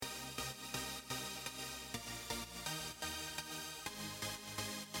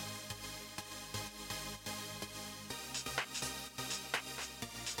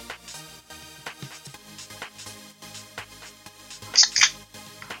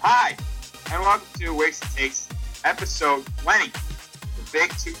Hi, and welcome to Wasted Takes, episode 20, the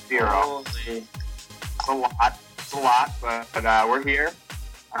Big 2-0. Holy. It's a lot, but we're here.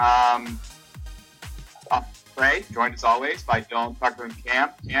 Trey, joined as always by Dylan, Tucker, and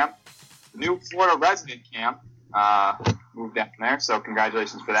Cam. Cam, new Florida resident Cam, moved down there, so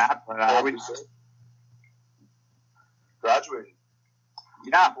congratulations for that. But we graduated.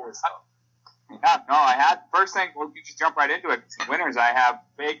 Yeah, I had, first thing, we'll just jump right into it. Some winners, I have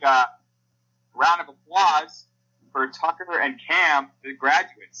big round of applause for Tucker and Cam, the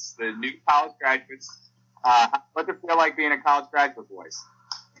graduates, the new college graduates. What's it feel like being a college graduate, boys?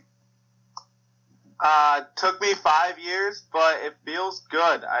 Took me 5 years, but it feels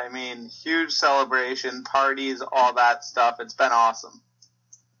good. I mean, huge celebration, parties, all that stuff. It's been awesome.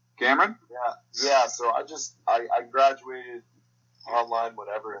 Cameron? Yeah. So I graduated online,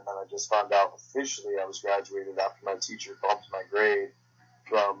 whatever, and then I just found out officially I was graduated after my teacher bumped my grade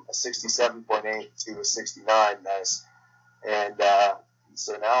from a 67.8 to a 69. Nice. And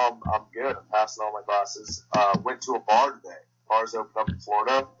so now I'm good. I'm passing all my classes. Went to a bar today. Bars opened up in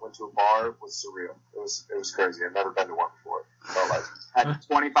Florida. Went to a bar. It was surreal. It was crazy. I've never been to one before. Felt like at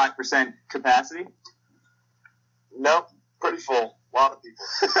 25% capacity. Nope, pretty full. A lot of people.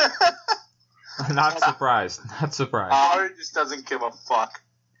 Not surprised. Bar just doesn't give a fuck.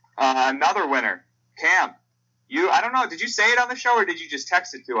 Another winner, Cam. I don't know. Did you say it on the show or did you just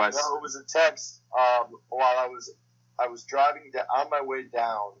text it to us? No, it was a text. While I was driving on my way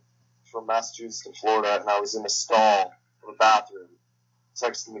down from Massachusetts to Florida, and I was in a stall in the bathroom,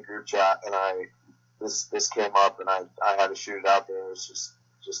 texting the group chat, and this came up, and I had to shoot it out there. It was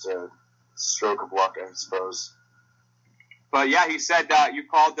just a stroke of luck, I suppose. But yeah, he said you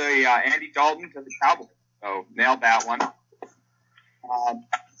called the Andy Dalton to the Cowboys, so nailed that one.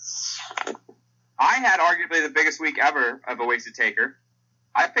 I had arguably the biggest week ever of a Wasted Taker.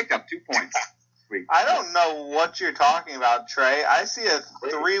 I picked up 2 points this week. I don't know what you're talking about, Trey. I see a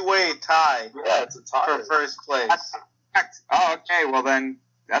three-way tie. Yeah, it's a tie for first place. Oh, okay. Well, then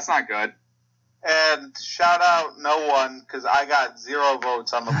that's not good. And shout out no one, because I got 0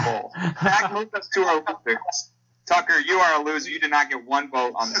 votes on the poll. That moved us to our losers. Tucker, you are a loser. You did not get 1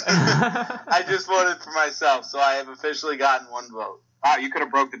 vote on this. I just voted for myself, so I have officially gotten 1 vote. Wow, you could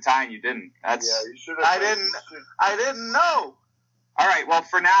have broke the tie and you didn't. Yeah, you should have. I didn't know. All right. Well,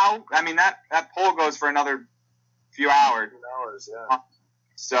 for now, I mean that poll goes for another few hours. Yeah.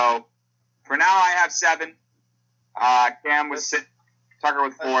 So for now, I have 7. Cam with 6. Tucker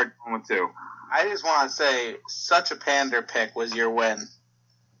with 4. Dylan with 2. I just want to say, such a pander pick was your win.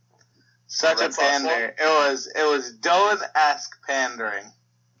 Such a pander. It was Dylan-esque pandering.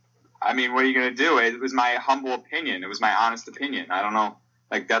 I mean, what are you going to do? It was my humble opinion. It was my honest opinion. I don't know.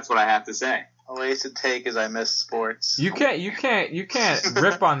 Like, that's what I have to say. A wasted take is I miss sports. You can't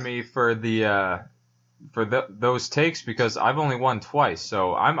rip on me for those takes because I've only won twice.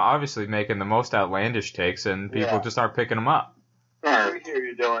 So I'm obviously making the most outlandish takes, and people just aren't picking them up. What are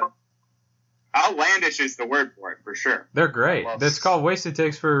you doing? Outlandish is the word for it, for sure. They're great. It's called wasted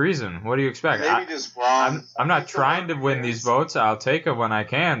takes for a reason. What do you expect? Maybe just wrong. I'm not trying to win these votes. I'll take them when I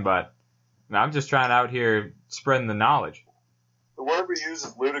can, but I'm just trying out here spreading the knowledge. The word we use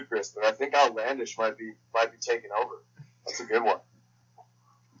is ludicrous, but I think outlandish might be taken over. That's a good one.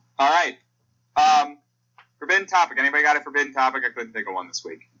 All right. Forbidden topic. Anybody got a forbidden topic? I couldn't think of one this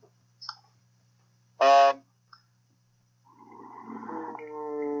week.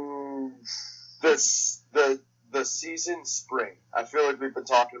 The season spring. I feel like we've been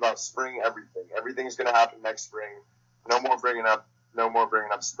talking about spring everything. Everything's going to happen next spring. No more bringing up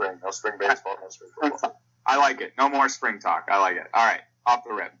spring. No spring baseball. No spring football. I like it. No more spring talk. I like it. All right, off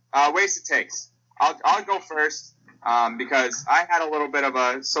the rip. Wasted takes. I'll go first because I had a little bit of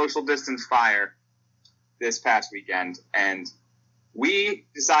a social distance fire this past weekend, and we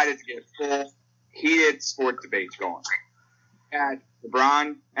decided to get full heated sports debates going. We had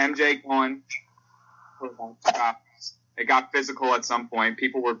LeBron, MJ going. It got physical at some point.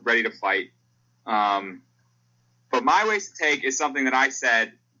 People were ready to fight. But my wasted take is something that I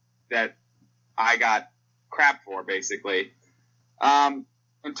said that I got crap for, basically. In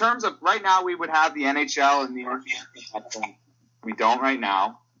terms of right now, we would have the NHL and the NBA. We don't right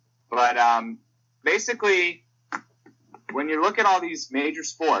now. But basically, when you look at all these major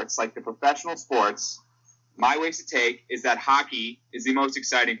sports, like the professional sports, my wasted take is that hockey is the most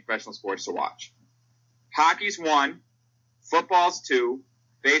exciting professional sports to watch. Hockey's 1, football's 2,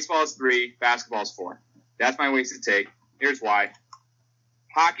 baseball's 3, basketball's 4. That's my wasted take. Here's why.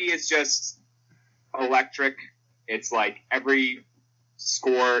 Hockey is just electric. It's like every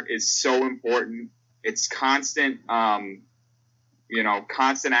score is so important. It's constant,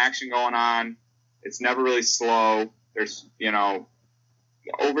 constant action going on. It's never really slow. There's,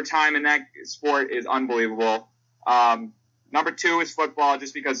 overtime in that sport is unbelievable. Number 2 is football,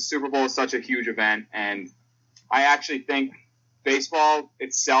 just because the Super Bowl is such a huge event. And I actually think baseball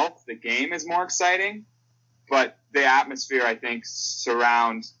itself, the game, is more exciting. But the atmosphere, I think,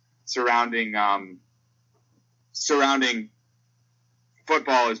 surrounding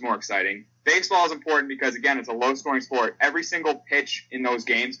football is more exciting. Baseball is important because, again, it's a low-scoring sport. Every single pitch in those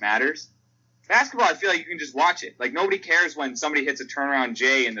games matters. Basketball, I feel like you can just watch it. Like, nobody cares when somebody hits a turnaround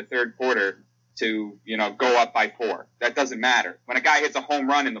J in the third quarter to, go up by 4. That doesn't matter. When a guy hits a home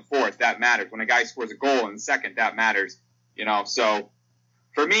run in the fourth, that matters. When a guy scores a goal in the second, that matters. So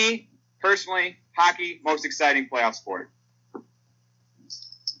for me, personally, hockey, most exciting playoff sport.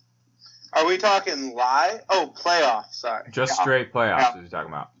 Are we talking live? Oh, playoffs, sorry. Just straight playoffs is you're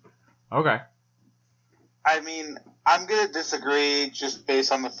talking about. Okay. I mean, I'm going to disagree just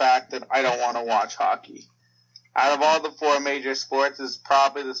based on the fact that I don't want to watch hockey. Out of all the 4 major sports, it's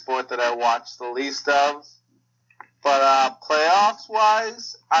probably the sport that I watch the least of. But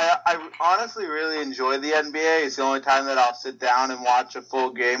playoffs-wise, I honestly really enjoy the NBA. It's the only time that I'll sit down and watch a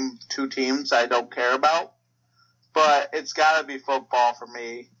full game, 2 teams I don't care about. But it's got to be football for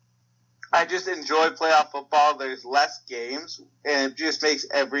me. I just enjoy playoff football. There's less games, and it just makes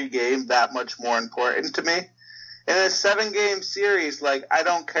every game that much more important to me. In a 7-game series, I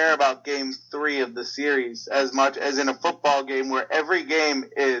don't care about game 3 of the series as much as in a football game where every game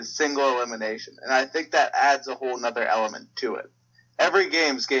is single elimination. And I think that adds a whole nother element to it. Every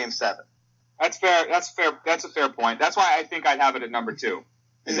game's game 7. That's fair. That's a fair point. That's why I think I'd have it at number 2.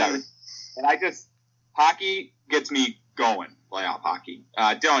 And hockey gets me going, playoff hockey.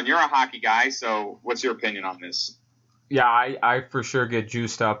 Dylan, you're a hockey guy, so what's your opinion on this? Yeah, I for sure get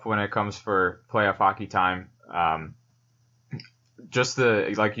juiced up when it comes for playoff hockey time. Just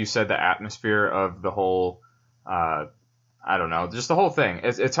like you said, the atmosphere of the whole, I don't know, just the whole thing.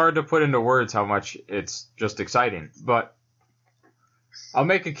 It's hard to put into words how much it's just exciting. But I'll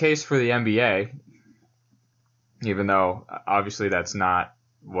make a case for the NBA, even though obviously that's not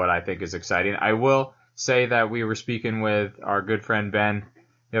what I think is exciting. I will say that we were speaking with our good friend Ben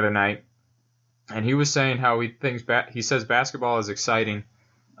the other night, and he was saying how he says basketball is exciting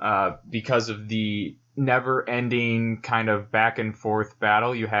because of the never-ending kind of back-and-forth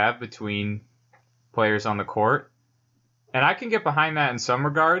battle you have between players on the court. And I can get behind that in some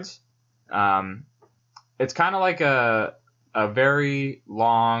regards. It's kind of like a very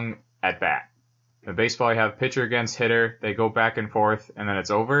long at-bat. In baseball, you have pitcher against hitter. They go back and forth, and then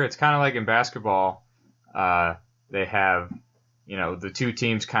it's over. It's kind of like in basketball. They have, the 2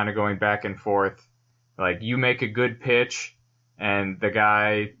 teams kind of going back and forth. Like, you make a good pitch, and the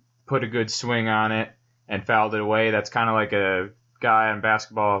guy put a good swing on it and fouled it away. That's kind of like a guy in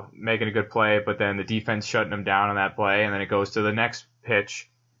basketball making a good play, but then the defense shutting him down on that play, and then it goes to the next pitch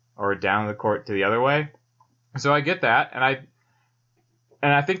or down the court to the other way. So I get that,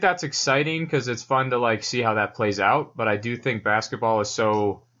 and I think that's exciting because it's fun to see how that plays out. But I do think basketball is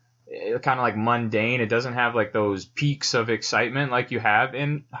so kind of mundane. It doesn't have those peaks of excitement like you have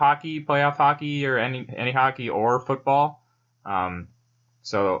in hockey, playoff hockey, or any hockey or football.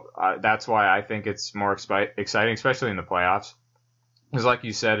 So that's why I think it's more exciting, especially in the playoffs. Because like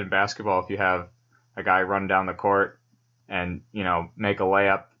you said, in basketball, if you have a guy run down the court and, make a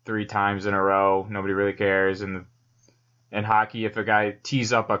layup 3 times in a row, nobody really cares. And in hockey, if a guy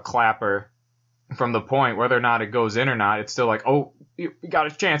tees up a clapper from the point, whether or not it goes in or not, it's still oh, you got a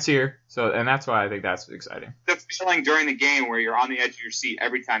chance here. So, and that's why I think that's exciting. The feeling during the game where you're on the edge of your seat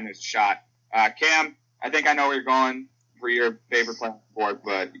every time there's a shot. Cam, I think I know where you're going for your favorite playoff sport,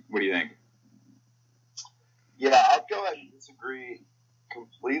 but what do you think? Yeah, I'll go ahead and disagree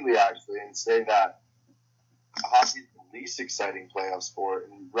completely, actually, and say that hockey is the least exciting playoff sport,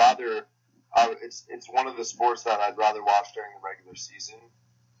 and rather, it's one of the sports that I'd rather watch during the regular season.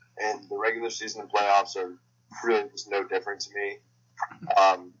 And the regular season and playoffs are really just no different to me.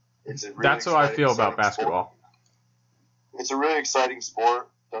 It's a really That's how I feel about basketball. It's a really exciting sport.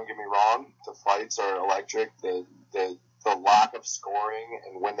 Don't get me wrong. The fights are electric. The lack of scoring,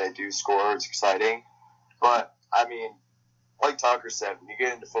 and when they do score, it's exciting. But I mean, like Tucker said, when you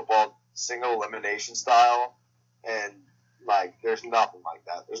get into football, single elimination style, and there's nothing like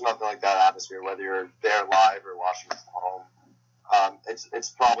that. There's nothing like that atmosphere, whether you're there live or watching from home. It's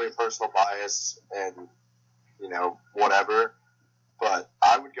probably a personal bias and, whatever. But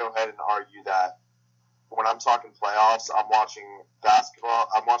I would go ahead and argue that when I'm talking playoffs, I'm watching basketball.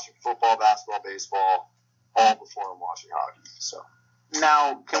 I'm watching football, basketball, baseball, all before I'm watching hockey. So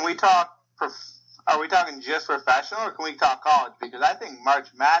now, can we talk Are we talking just professional, or can we talk college? Because I think March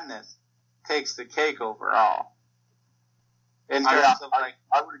Madness takes the cake overall. In terms of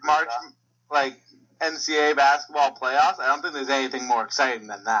I would agree March, with like NCAA basketball playoffs, I don't think there's anything more exciting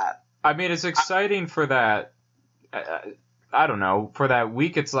than that. I mean, it's exciting for that. I don't know, for that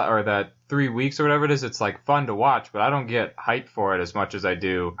week. Or that 3 weeks or whatever it is. It's like fun to watch, but I don't get hyped for it as much as I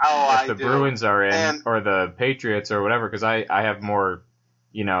do if the Bruins are in or the Patriots or whatever. Because I have more,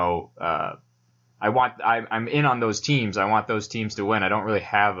 I'm in on those teams. I want those teams to win. I don't really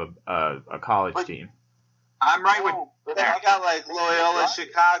have a college team. I'm right with. You got like Loyola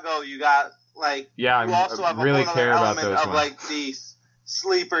Chicago. You got like you also have really a whole care other about element those of ones. like the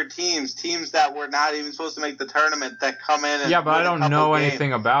sleeper teams that were not even supposed to make the tournament that come in. And Yeah, but I don't know games.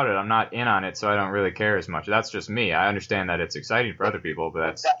 anything about it. I'm not in on it, so I don't really care as much. That's just me. I understand that it's exciting for other people, but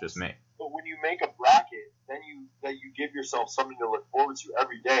that's just me. But when you make a bracket, then you give yourself something to look forward to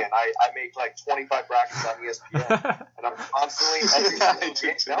every day. And I make like 25 brackets on ESPN, and I'm constantly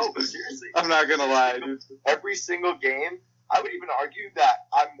no, but seriously, I'm not gonna lie, dude. Every single game. I would even argue that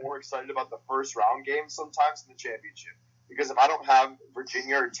I'm more excited about the first round games sometimes than the championship. Because if I don't have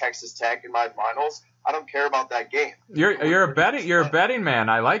Virginia or Texas Tech in my finals, I don't care about that game. You're a betting man.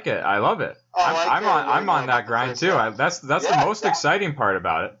 I like it. I love it. I'm on that grind too. That's the most exciting part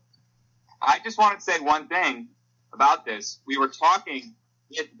about it. I just want to say one thing about this. We were talking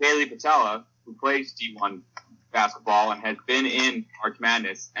with Bailey Patella, who plays D1 basketball and has been in March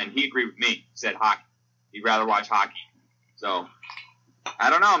Madness, and he agreed with me. He said hockey. He'd rather watch hockey. So I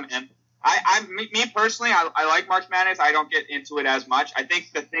don't know, man. Me personally, I like March Madness. I don't get into it as much. I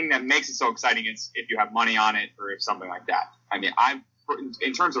think the thing that makes it so exciting is if you have money on it or if something like that. I mean,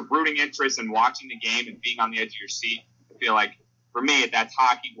 in terms of rooting interest and watching the game and being on the edge of your seat, I feel like for me, that's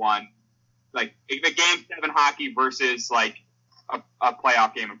hockey one. Like the Game 7 hockey versus like a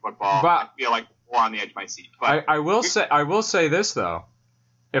playoff game in football. But I feel like more on the edge of my seat. But I will say this though.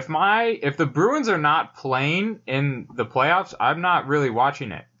 If the Bruins are not playing in the playoffs, I'm not really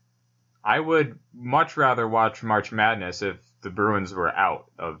watching it. I would much rather watch March Madness if the Bruins were out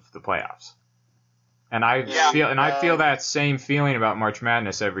of the playoffs. And I feel that same feeling about March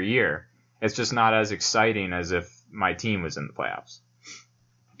Madness every year. It's just not as exciting as if my team was in the playoffs.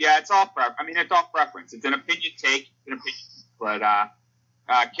 Yeah, it's all it's all preference. It's an opinion take, But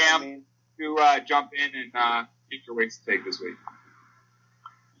Cam, to jump in and get your weights to take this week.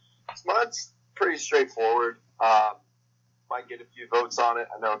 Mine's pretty straightforward. Might get a few votes on it.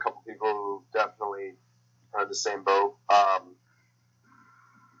 I know a couple people who definitely are in the same boat.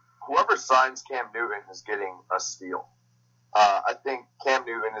 Whoever signs Cam Newton is getting a steal. I think Cam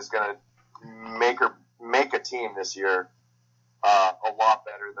Newton is going to make a team this year a lot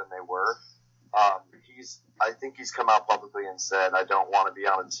better than they were. I think he's come out publicly and said, I don't want to be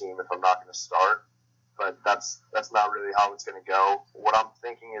on a team if I'm not going to start. But that's not really how it's going to go. What I'm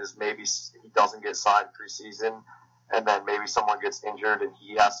thinking is maybe he doesn't get signed preseason, and then maybe someone gets injured and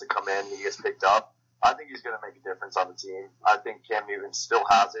he has to come in and he gets picked up. I think he's going to make a difference on the team. I think Cam Newton still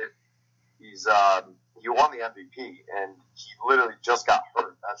has it. He won the MVP, and he literally just got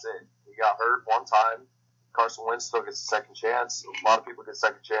hurt. That's it. He got hurt one time. Carson Wentz still gets a second chance. A lot of people get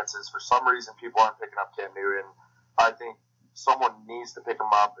second chances. For some reason, people aren't picking up Cam Newton. I think someone needs to pick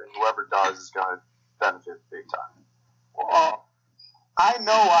him up, and whoever does is going to benefit big time. Well, I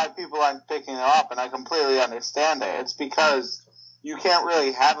know why people aren't picking him up, and I completely understand it. It's because you can't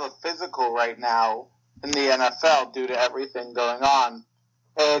really have a physical right now in the NFL due to everything going on.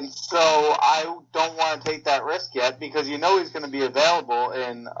 And so I don't want to take that risk yet because you know he's going to be available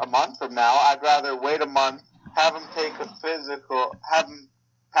in a month from now. I'd rather wait a month, have him take a physical, have him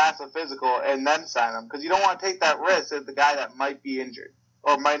pass a physical, and then sign him because you don't want to take that risk as the guy that might be injured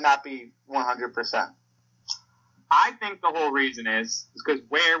or might not be 100%. I think the whole reason is because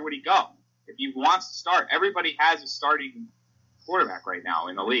where would he go? If he wants to start, everybody has a starting quarterback right now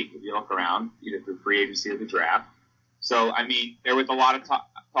in the league. If you look around, either through free agency or the draft. So, I mean, there was a lot of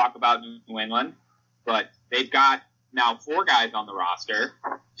talk about New England, but they've got now 4 guys on the roster,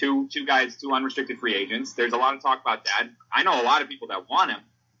 two unrestricted free agents. There's a lot of talk about that. I know a lot of people that want him.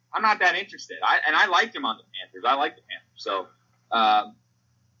 I'm not that interested. I liked him on the Panthers. I like the Panthers. So,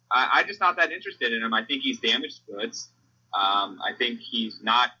 I'm just not that interested in him. I think he's damaged goods. I think he's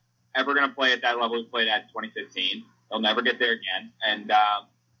not ever going to play at that level he played at in 2015. He'll never get there again. And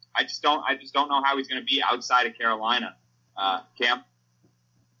I just don't know how he's going to be outside of Carolina. Cam?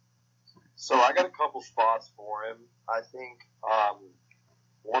 So I got a couple spots for him. I think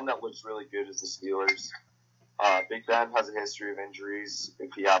one that looks really good is the Steelers. Big Ben has a history of injuries.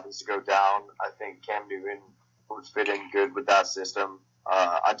 If he happens to go down, I think Cam Newton would fit in good with that system.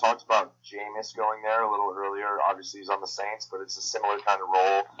 I talked about Jameis going there a little earlier. Obviously, he's on the Saints, but it's a similar kind of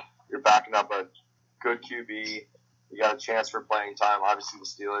role. You're backing up a good QB. You got a chance for playing time. Obviously, the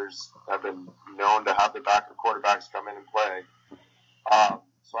Steelers have been known to have their backup quarterbacks come in and play.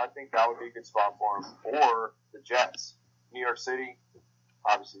 So I think that would be a good spot for him. Or the Jets, New York City.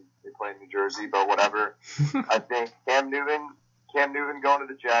 Obviously, they play in New Jersey, but whatever. I think Cam Newton going to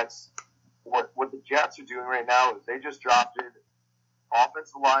the Jets. What the Jets are doing right now is they just drafted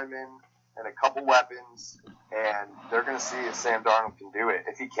offensive linemen and a couple weapons, and they're going to see if Sam Darnold can do it.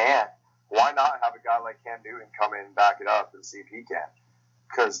 If he can't, why not have a guy like Cam Newton come in and back it up and see if he can?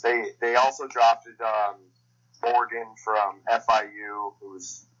 Because they also drafted Morgan from FIU,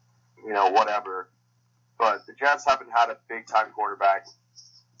 who's, whatever. But the Jets haven't had a big-time quarterback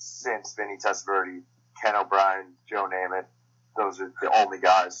since Vinny Testaverde, Ken O'Brien, Joe Namath. Those are the only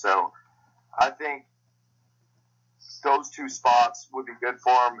guys. So I think those two spots would be good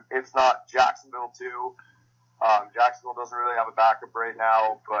for him. If not, Jacksonville too. Jacksonville doesn't really have a backup right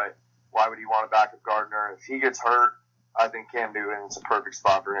now, but why would he want a backup Gardner? If he gets hurt, I think Cam Newton's a perfect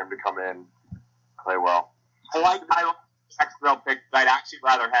spot for him to come in, play well. I like Jacksonville pick. I'd actually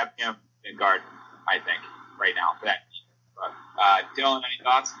rather have him than Gardner, I think, right now. But, Dylan, any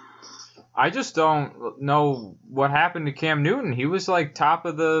thoughts? I just don't know what happened to Cam Newton. He was like top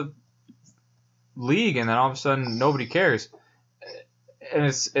of the league, and then all of a sudden nobody cares. And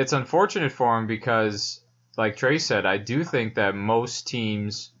it's unfortunate for him because, like Trey said, I do think that most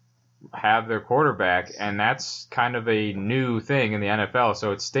teams have their quarterback, and that's kind of a new thing in the NFL.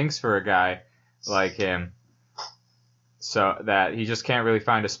 So it stinks for a guy like him, so that he just can't really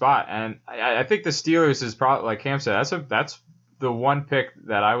find a spot. And I think the Steelers is probably, like Cam said, that's the one pick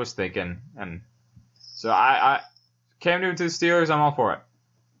that I was thinking. And so I Cam Newton to the Steelers, I'm all for it.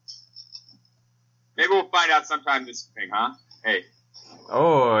 Maybe we'll find out sometime this spring, huh? Hey.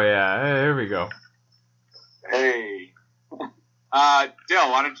 Oh yeah, here we go. Hey. Dill,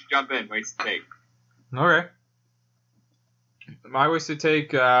 why don't you jump in? Waste to take. Okay. My ways to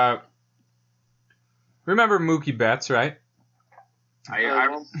take. Remember Mookie Betts, right?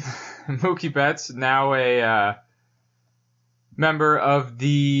 Mookie Betts, now a member of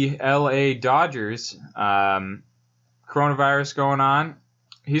the LA Dodgers. Coronavirus going on.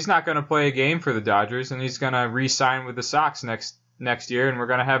 He's not going to play a game for the Dodgers, and he's going to re-sign with the Sox next year, and we're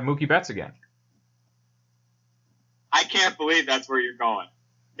going to have Mookie Betts again. I can't believe that's where you're going.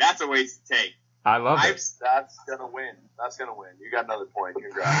 That's a waste to take. I love it. That's gonna win. You got another point.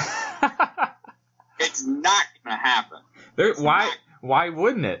 Congrats. It's not gonna happen. Why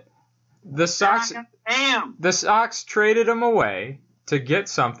wouldn't it? The Sox traded him away to get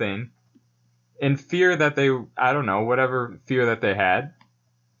something in fear that whatever fear that they had.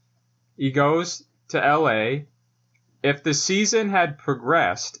 He goes to LA. If the season had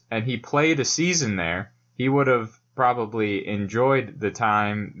progressed and he played a season there, he would have probably enjoyed the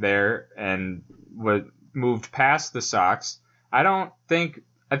time there and moved past the Sox. I think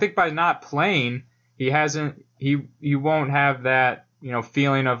by not playing, he won't have that,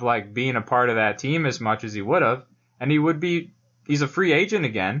 feeling of like being a part of that team as much as he would have. And he's a free agent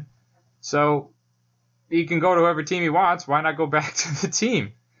again. So he can go to whatever team he wants. Why not go back to the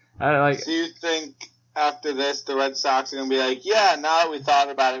team? So you think after this, the Red Sox are going to be like, yeah, now that we thought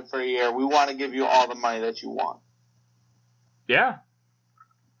about it for a year, we want to give you all the money that you want? Yeah.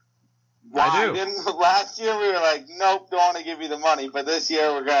 Why? I do. Last year we were like, nope, don't want to give you the money. But this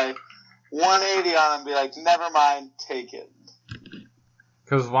year we're going to 180 on and be like, never mind, take it.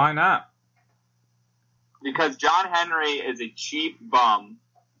 Because why not? Because John Henry is a cheap bum.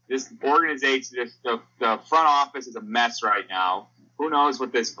 This organization, the front office is a mess right now. Who knows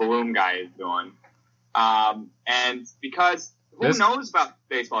what this Bloom guy is doing? And because who knows about the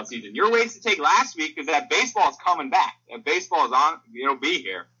baseball season? Your ways to take last week is that baseball is coming back. That baseball is on. It'll be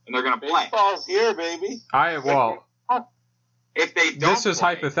here, and they're going to play. Baseball's here, baby. If they don't, this is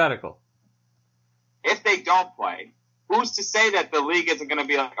hypothetical. If they don't play, who's to say that the league isn't going to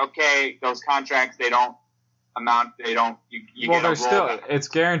be like, okay, those contracts they don't amount, they don't. You well, get it's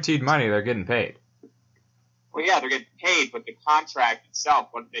guaranteed money. They're getting paid. Well, yeah, they're getting paid, but the contract itself,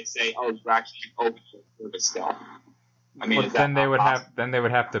 what did they say? Oh, you're actually open for this still. I mean, well, then they would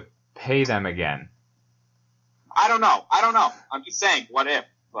have to pay them again. I don't know. I'm just saying, what if?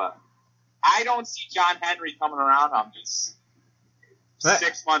 But I don't see John Henry coming around on this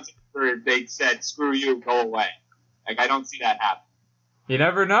 6 months after they said, screw you, go away. Like, I don't see that happen. You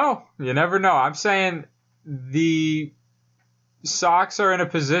never know. I'm saying the Sox are in a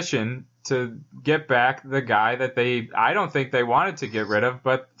position to get back the guy that I don't think they wanted to get rid of,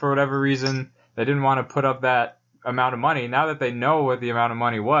 but for whatever reason, they didn't want to put up that amount of money. Now that they know what the amount of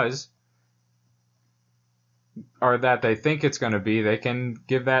money was, or that they think it's going to be, they can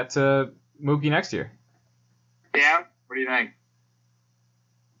give that to Mookie next year. Yeah? What do you think?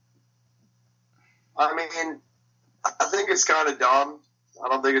 I mean, I think it's kind of dumb. I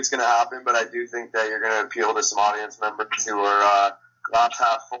don't think it's going to happen, but I do think that you're going to appeal to some audience members who are glass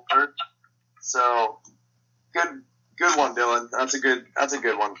half full. So, good one, Dylan. That's a good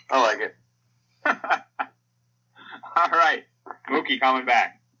one. I like it. All right, Mookie coming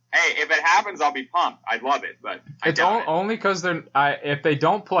back. Hey, if it happens, I'll be pumped. I'd love it, but it's only because they're. If they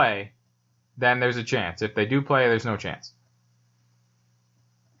don't play, then there's a chance. If they do play, there's no chance.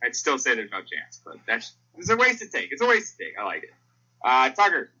 I'd still say there's no chance, but it's a waste to take. It's a waste to take. I like it.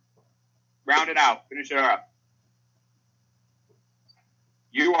 Tucker, round it out. Finish it up.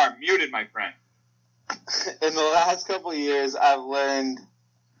 You are muted, my friend. In the last couple of years, I've learned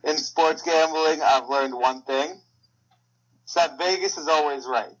in sports gambling, I've learned one thing. It's that Vegas is always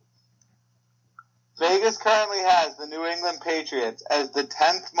right. Vegas currently has the New England Patriots as the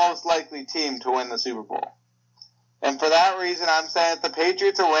 10th most likely team to win the Super Bowl. And for that reason, I'm saying that the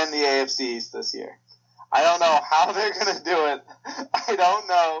Patriots will win the AFC East this year. I don't know how they're going to do it. I don't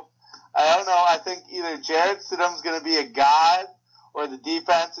know. I think either Jarrett Stidham's going to be a god, or the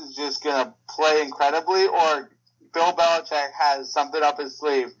defense is just going to play incredibly, or Bill Belichick has something up his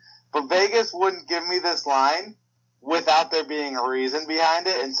sleeve. But Vegas wouldn't give me this line without there being a reason behind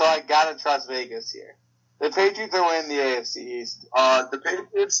it, and so I got to trust Vegas here. The Patriots are winning the AFC East. The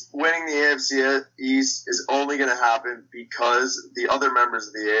Patriots winning the AFC East is only going to happen because the other members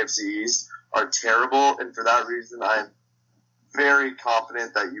of the AFC East are terrible, and for that reason, I'm very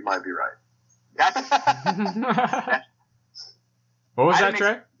confident that you might be right. What was that,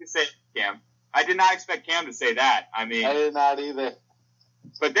 Trey? Cam. I did not expect Cam to say that. I mean, I did not either.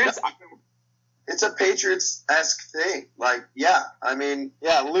 But it's a Patriots-esque thing. Like, yeah, I mean...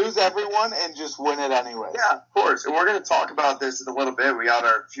 Yeah, lose everyone and just win it anyway. Yeah, of course. And we're going to talk about this in a little bit. We got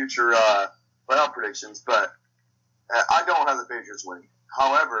our future playoff predictions, but I don't have the Patriots winning.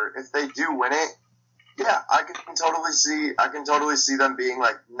 However, if they do win it, yeah, I can totally see them being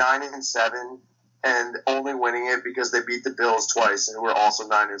like 9-7 and only winning it because they beat the Bills twice and we're also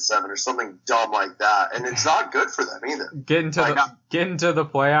 9-7 or something dumb like that. And it's not good for them either. Get into the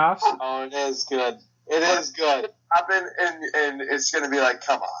playoffs. Oh, it is good. It is good. Happen and it's going to be like,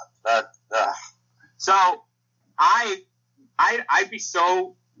 come on. So I'd be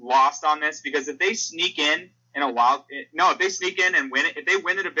so lost on this because if they sneak in if they sneak in and win it, if they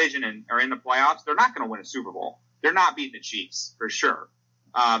win the division and are in the playoffs, they're not going to win a Super Bowl. They're not beating the Chiefs for sure.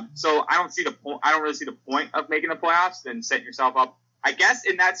 So I don't really see the point of making the playoffs and setting yourself up. I guess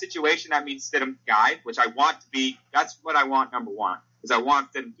in that situation, that means Stidham guy, which I want to be. That's what I want. Number one is I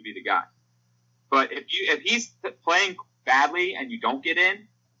want Stidham to be the guy. But if he's playing badly and you don't get in,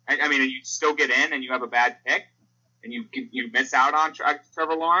 and you still get in and you have a bad pick and you miss out on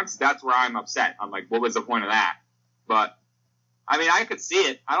Trevor Lawrence, that's where I'm upset. I'm like, what was the point of that? But I mean, I could see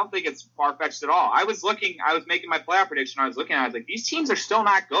it. I don't think it's far-fetched at all. I was making my playoff prediction. I was like, these teams are still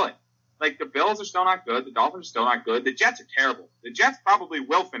not good. Like, the Bills are still not good. The Dolphins are still not good. The Jets are terrible. The Jets probably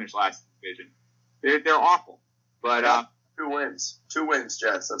will finish last in the division. They're awful. But, 2 wins. 2 wins,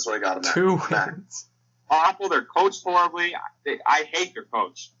 Jets. That's what I got them at. 2 wins. Awful. They're coached horribly. I hate their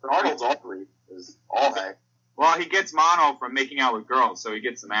coach. Arnold's awfully is all that. Well, he gets mono from making out with girls, so he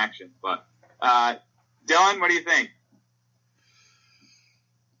gets some action. But, Dylan, what do you think?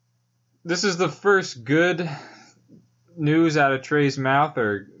 This is the first good news out of Trey's mouth,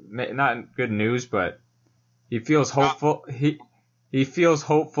 or not good news, but he feels hopeful. He feels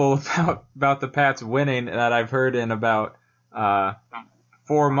hopeful about the Pats winning that I've heard in about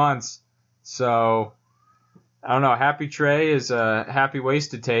 4 months. So I don't know. Happy Trey is a happy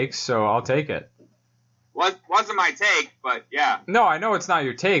wasted take, so I'll take it. Wasn't my take, but yeah. No, I know it's not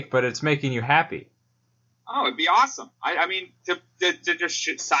your take, but it's making you happy. Oh, it'd be awesome. I mean, to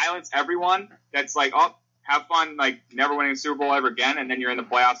just silence everyone that's like, oh, have fun, like, never winning a Super Bowl ever again, and then you're in the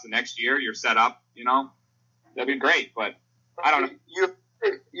playoffs the next year, you're set up, that'd be great, but I don't know.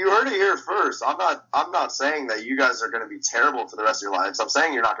 You heard it here first. I'm not saying that you guys are going to be terrible for the rest of your lives. I'm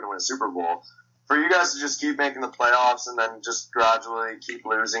saying you're not going to win a Super Bowl. For you guys to just keep making the playoffs and then just gradually keep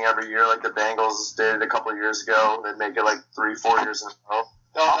losing every year like the Bengals did a couple of years ago, and then make it like 3-4 years in a row.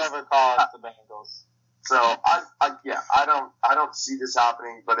 Don't ever call us the Bengals. So I don't see this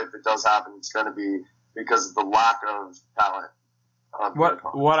happening, but if it does happen, it's going to be because of the lack of talent.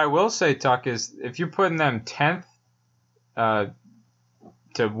 What I will say, Tuck, is if you're putting them 10th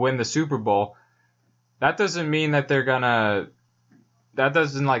to win the Super Bowl, that doesn't mean that they're gonna that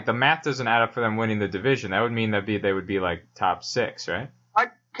doesn't the math doesn't add up for them winning the division. That would mean they would be top 6, right? I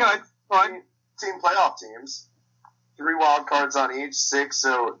could, but team playoff teams, 3 wild cards on each, 6.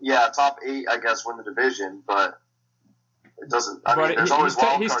 So yeah, top 8 I guess win the division, but it doesn't. I mean, there's always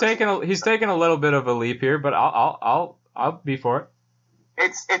wild cards. He's taking a little bit of a leap here, but I'll be for it.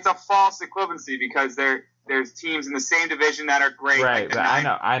 It's a false equivalency because there's teams in the same division that are great. Right, like the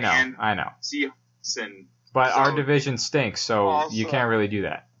I Niners know. Seahawks and. But our division stinks, so Also, you can't really do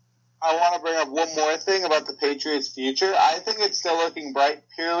that. I want to bring up one more thing about the Patriots' future. I think it's still looking bright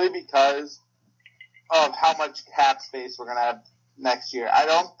purely because of how much cap space we're going to have next year. I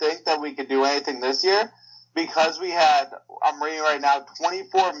don't think that we could do anything this year because I'm reading right now,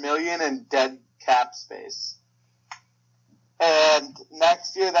 $24 million in dead cap space. And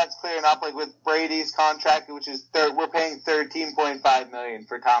next year, that's clearing up, with Brady's contract, which is we're paying $13.5 million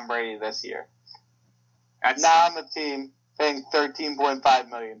for Tom Brady this year. Now on the team, paying $13.5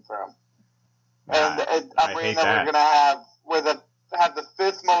 million for him. And I'm reading that we're going to have the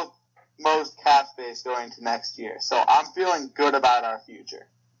 5th most cap space going to next year. So I'm feeling good about our future.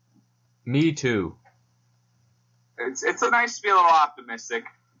 Me too. It's nice to be a little optimistic,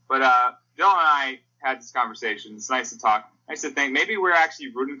 but Dylan and I had this conversation. It's nice to talk. Nice to think maybe we're actually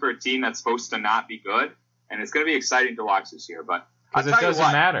rooting for a team that's supposed to not be good, and it's going to be exciting to watch this year. But because it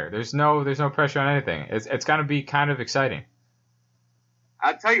doesn't matter. There's no pressure on anything. It's going to be kind of exciting.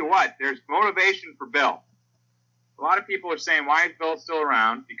 I'll tell you what. There's motivation for Bill. A lot of people are saying, why is Bill still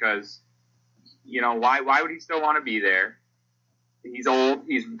around? Because, why would he still want to be there? He's old.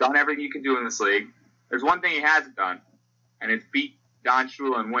 He's done everything he can do in this league. There's one thing he hasn't done, and it's beat Don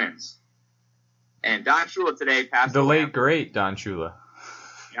Shula in wins. And Don Shula today passed away. The late, great Don Shula.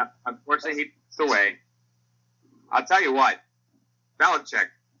 Yeah, unfortunately, he passed away. I'll tell you what. Belichick,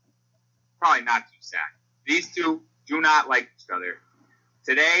 probably not too sad. These two do not like each other.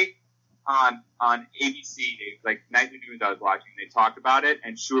 Today, on ABC, Nightly News I was watching, they talked about it,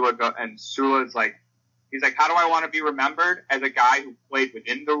 and Shula's like, he's like, how do I want to be remembered? As a guy who played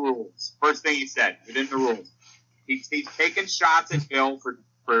within the rules. First thing he said, within the rules. He's taken shots at Bill for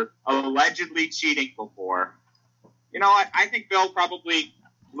allegedly cheating before. You know what? I think Bill probably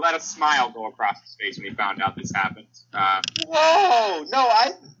let a smile go across his face when he found out this happened. Whoa! No,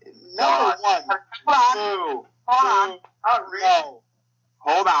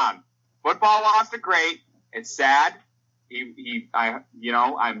 Hold on. Football lost a great. It's sad.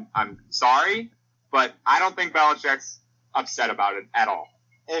 I'm sorry, but I don't think Belichick's upset about it at all.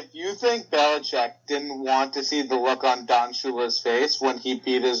 If you think Belichick didn't want to see the look on Don Shula's face when he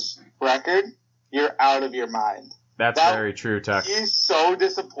beat his record, you're out of your mind. That's very true, Tuck. He's so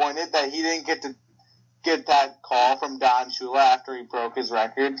disappointed that he didn't get to get that call from Don Shula after he broke his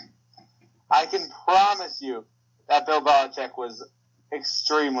record. I can promise you that Bill Belichick was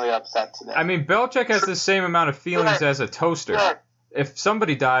extremely upset today. I mean, Belichick has the same amount of feelings as a toaster. Sure. If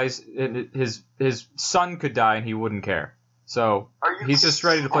somebody dies, his son could die and he wouldn't care. So he's just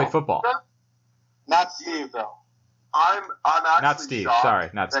ready to play football. Not Steve, though. I'm actually not Steve. shocked Sorry,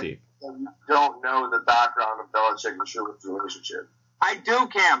 not that Steve. You don't know the background of Belichick and Shula's relationship. I do,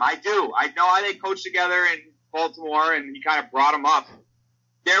 Cam. I do. I know how they coached together in Baltimore, and he kind of brought him up.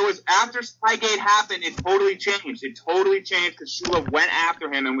 There was, after Spygate happened, it totally changed. It totally changed because Shula went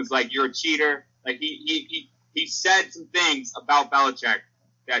after him and was like, "You're a cheater." Like he said some things about Belichick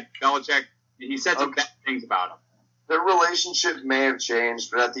he said some bad things about him. Their relationship may have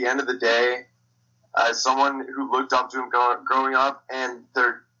changed, but at the end of the day, as someone who looked up to him growing up, and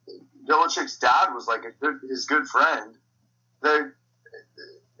Belichick's dad was like his good friend,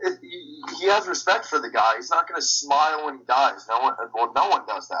 he has respect for the guy. He's not going to smile when he dies. No one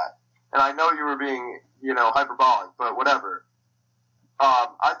does that. And I know you were being, hyperbolic, but whatever.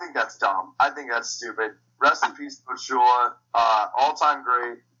 I think that's dumb. I think that's stupid. Rest in peace, Coach Shula. All-time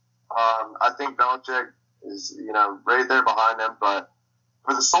great. I think Belichick is, right there behind him. But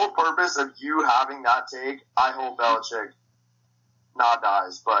for the sole purpose of you having that take, I hope Belichick not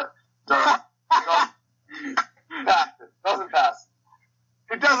dies. But doesn't pass.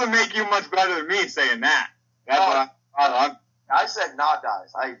 It doesn't make you much better than me saying that. I said not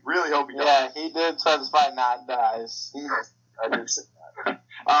dies. I really hope he does. Yeah, he did specify not dies. I did say that.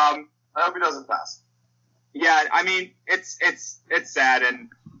 I hope he doesn't pass. Yeah, I mean, it's sad, and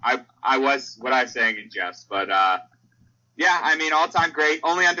I was what I was saying in jest, but yeah, I mean, all-time great,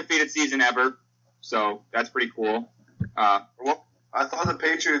 only undefeated season ever, so that's pretty cool. Well, I thought the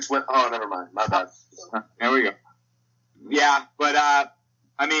Patriots went. Oh, never mind. My bad. There we go. Yeah, but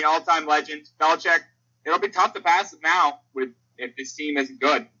I mean, all-time legend Belichick. It'll be tough to pass it now if this team isn't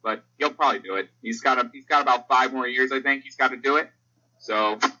good, but he'll probably do it. He's got about 5 more years, I think. He's got to do it.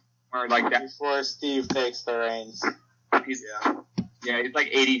 So, or like that. Before Steve takes the reins. He's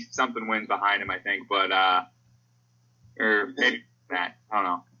like 80-something wins behind him, I think. But, or maybe that. I don't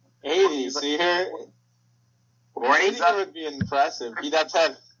know. 80, so here... 80 would be impressive. He'd have to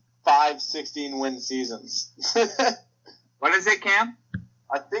have 5 16-win seasons. What is it, Cam?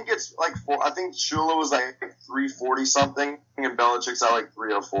 I think it's like 4. I think Shula was like 340 something, and Belichick's at like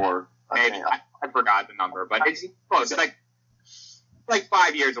 304. Maybe I forgot the number, but it's close. It's like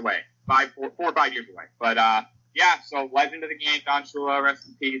 5 years away, 4 or 5 years away. But yeah. So legend of the game, Don Shula, rest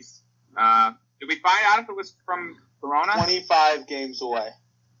in peace. Did we find out if it was from Corona? 25 games away.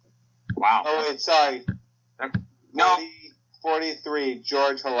 Wow. Oh wait, sorry. No. 43.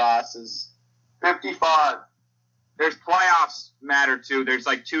 George Halas is 55. There's playoffs matter too. There's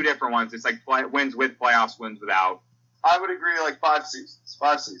like 2 different ones. It's like wins with playoffs, wins without. I would agree, like 5 seasons.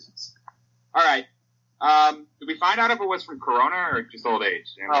 5 seasons. All right. Did we find out if it was from Corona or just old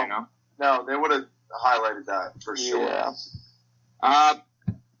age? Anybody know? No, they would have highlighted that for sure. Yeah.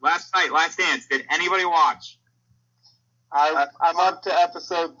 Last night, Last Dance. Did anybody watch? I'm up to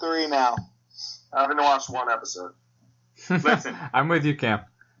episode 3 now. I haven't watched 1 episode. Listen. I'm with you, Cam.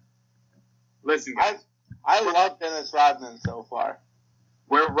 Listen, guys. I love Dennis Rodman so far.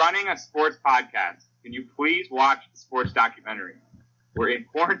 We're running a sports podcast. Can you please watch the sports documentary? We're in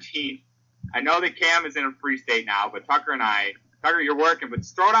quarantine. I know that Cam is in a free state now, but Tucker, you're working, but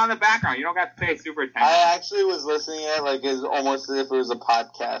just throw it on the background. You don't have to pay super attention. I actually was listening to it like it's almost as if it was a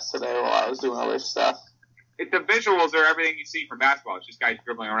podcast today while I was doing other stuff. The visuals are everything you see from basketball. It's just guys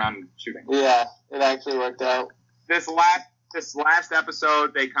dribbling around and shooting. Yeah, it actually worked out. This last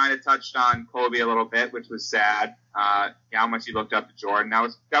episode, they kind of touched on Kobe a little bit, which was sad. How much he looked up to Jordan. That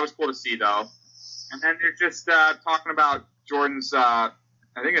was cool to see, though. And then they're just talking about Jordan's, I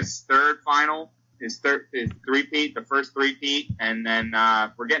think his third final, his three-peat, the first three-peat, and then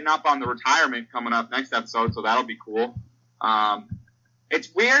we're getting up on the retirement coming up next episode, so that'll be cool.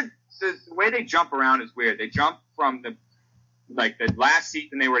 It's weird. The way they jump around is weird. They jump from the last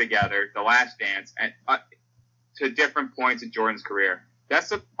season they were together, the Last Dance, and to different points in Jordan's career. That's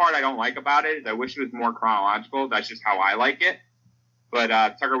the part I don't like about it. Is I wish it was more chronological. That's just how I like it. But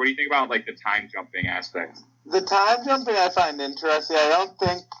Tucker, what do you think about like the time jumping aspect? The time jumping I find interesting. I don't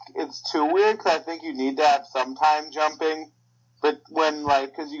think it's too weird because I think you need to have some time jumping. But when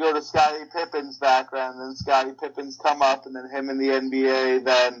because you go to Scottie Pippen's background, and then Scottie Pippen's come up, and then him in the NBA,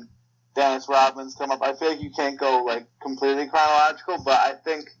 then Dennis Rodman's come up. I feel like you can't go completely chronological, but I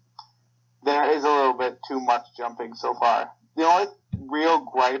think there is a little bit too much jumping so far. The only real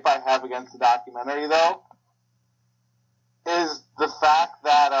gripe I have against the documentary, though, is the fact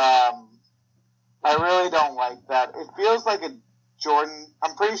that I really don't like that. It feels like I'm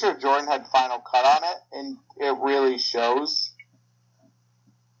pretty sure Jordan had final cut on it, and it really shows.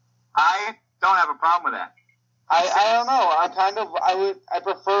 I don't have a problem with that. I don't know. I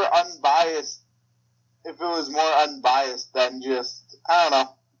prefer unbiased. If it was more unbiased than just, I don't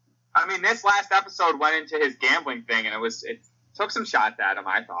know. I mean, this last episode went into his gambling thing, and it took some shots at him,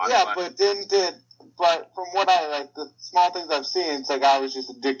 I thought. Yeah, but from what the small things I've seen, it's like I was just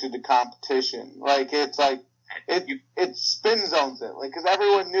addicted to competition. It spin zones it. Because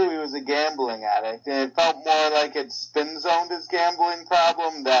everyone knew he was a gambling addict, and it felt more like it spin zoned his gambling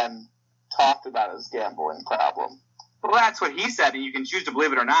problem than talked about his gambling problem. Well, that's what he said, and you can choose to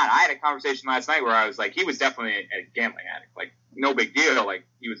believe it or not. I had a conversation last night where I was like, he was definitely a gambling addict. Like, no big deal. Like,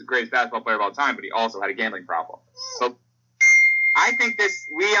 he was the greatest basketball player of all time, but he also had a gambling problem. So, I think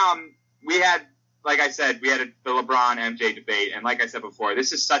we had, like I said, we had the LeBron MJ debate, and like I said before,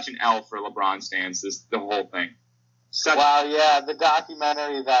 this is such an L for LeBron stands. The whole thing. The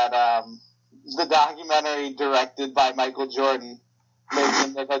documentary directed by Michael Jordan makes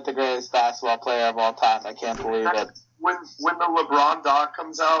him look like the greatest basketball player of all time. I can't believe it. When the LeBron doc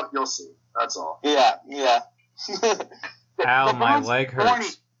comes out, you'll see. That's all. Yeah. Al, my leg hurts. Corny.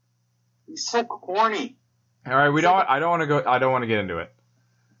 He's so corny. All right, I don't want to get into it.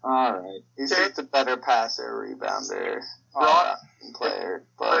 All right. He's just a better passer, rebounder, player.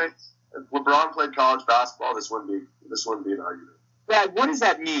 But if LeBron played college basketball, this wouldn't be an argument. Yeah, what does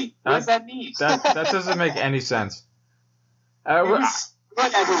that mean? What does that mean? That doesn't make any sense. As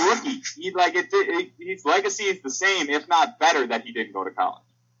a rookie, his legacy is the same, if not better, that he didn't go to college.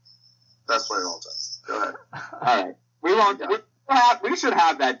 Best player of all time. Go ahead. All right. We should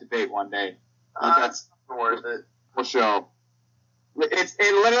have that debate one day. That's worth it. We'll show. It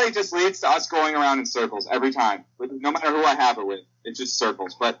literally just leads to us going around in circles every time. No matter who I have it with, it's just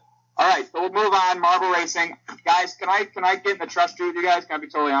circles. But all right, so we'll move on. Marble racing, guys. Can I get in the trust tree with you guys? Can I be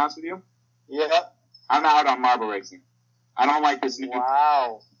totally honest with you? Yeah. I'm out on marble racing. I don't like this new.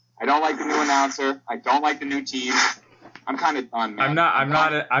 Wow. I don't like the new announcer. I don't like the new team. I'm kind of done, man.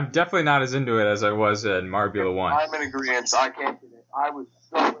 I'm definitely not as into it as I was in Marbula 1. I'm in agreement. I can't get it. I was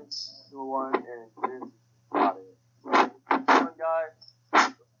so into the one, and it is not it. One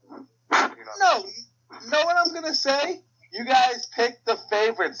guy. No, know what I'm gonna say? You guys picked the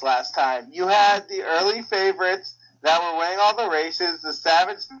favorites last time. You had the early favorites that were winning all the races. The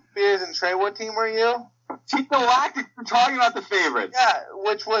Savage Spears and Trey. What team were you? Team Galactic for talking about the favorites. Yeah,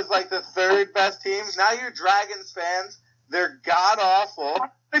 which was like the third best team. Now you're Dragons fans. They're god awful.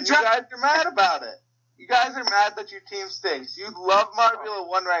 You guys are mad about it. You guys are mad that your team stinks. You'd love Marbula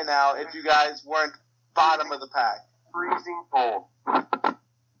 1 right now if you guys weren't bottom of the pack. Freezing cold.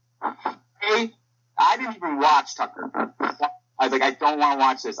 Hey, I didn't even watch Tucker. I was like, I don't want to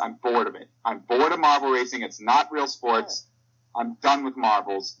watch this. I'm bored of it. I'm bored of Marvel racing. It's not real sports. I'm done with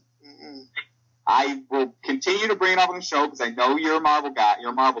Marvels. Mm-mm. I will continue to bring it up on the show because I know you're a Marvel guy,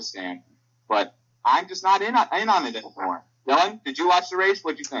 you're a Marvel stan, but I'm just not in on it anymore. Dylan, did you watch the race?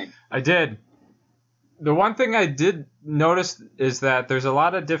 What'd you think? I did. The one thing I did notice is that there's a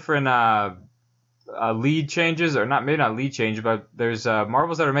lot of different lead changes, or maybe not lead change, but there's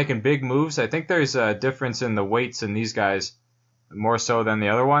Marvels that are making big moves. I think there's a difference in the weights in these guys more so than the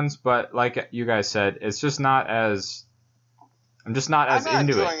other ones, but like you guys said, it's just not as... I'm just not as into it. I'm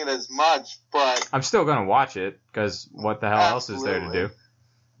not enjoying it as much, but... I'm still going to watch it, because what the hell else is there to do?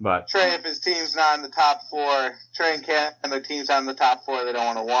 But Trey, if his team's not in the top 4, Trey and Cam and their team's not in the top 4, they don't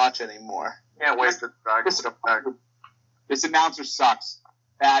want to watch anymore. Can't wait for the Dragons to come back. This announcer sucks.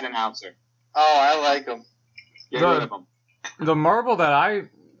 Bad announcer. Oh, I like him. Get rid of him. the Marvel that I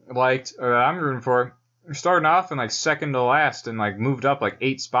liked, or that I'm rooting for, starting off in like second to last and like moved up like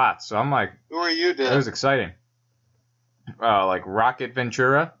 8 spots. So I'm like, Who are you, Dylan? it was exciting. Like Rocket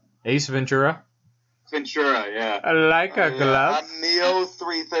Ventura, Ace Ventura. Ventura, yeah. I like a glove. I'm Neo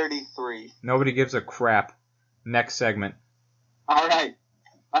 333. Nobody gives a crap. Next segment. All right.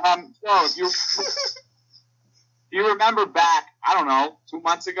 So if you remember back, I don't know, 2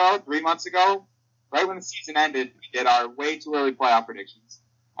 months ago, 3 months ago, right when the season ended, we did our way too early playoff predictions.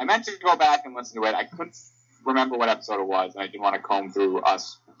 I meant to go back and listen to it. I couldn't remember what episode it was, and I didn't want to comb through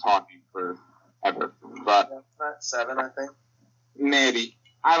us talking forever. But 7, I think. maybe.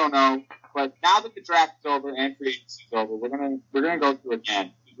 I don't know. But now that the draft is over and free agency is over, we're gonna go through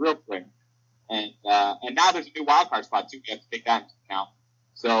again real quick. And now there's a new wild card spot too. We have to take that into account.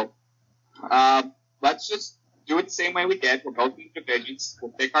 So let's just do it the same way we did. We'll go through the divisions.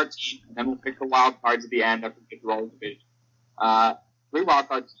 We'll pick our team, and then we'll pick the wild cards at the end after we get through all the divisions. 3 wild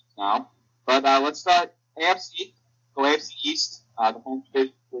card teams now. But let's start AFC. Go AFC East. The home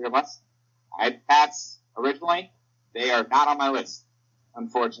division, 3 of us. I had Pats originally. They are not on my list.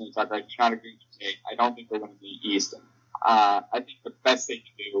 Unfortunately, Tucker, I do not agree with you. I don't think they're going to be East. I think the best they can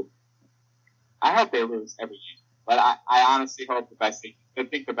do, I hope they lose every year, but I honestly hope the best they can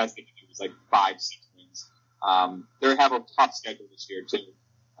do is like 5-6 wins. They have a tough schedule this year too.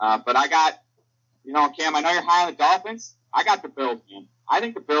 But I got, Cam, I know you're high on the Dolphins. I got the Bills, man. I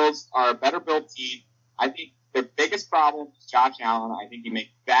think the Bills are a better built team. I think their biggest problem is Josh Allen. I think he makes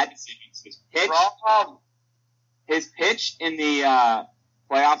bad decisions. His pitch in the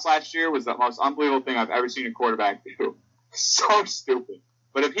playoffs last year was the most unbelievable thing I've ever seen a quarterback do. So stupid.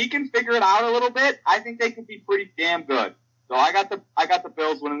 But if he can figure it out a little bit, I think they could be pretty damn good. So I got the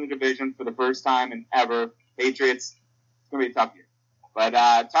Bills winning the division for the first time in ever. Patriots, it's gonna be a tough year. But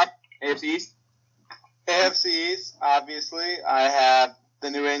Tuck, AFC East. AFC East, obviously, I have the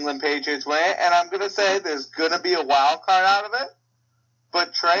New England Patriots winning, and I'm gonna say there's gonna be a wild card out of it.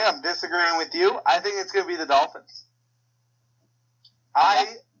 But Trey, I'm disagreeing with you. I think it's gonna be the Dolphins.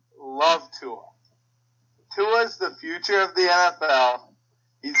 I love Tua. Tua's the future of the NFL.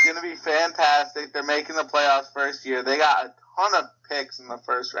 He's going to be fantastic. They're making the playoffs first year. They got a ton of picks in the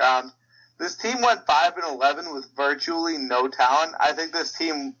first round. This team went 5-11 with virtually no talent. I think this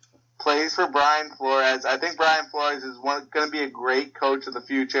team plays for Brian Flores. I think Brian Flores is going to be a great coach of the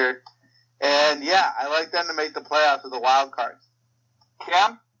future. And yeah, I like them to make the playoffs with the wild cards.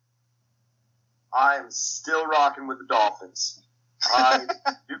 Cam? I'm still rocking with the Dolphins. I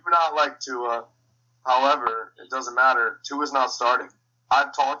do not like Tua. However, it doesn't matter. Tua's not starting.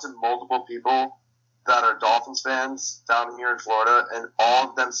 I've talked to multiple people that are Dolphins fans down here in Florida, and all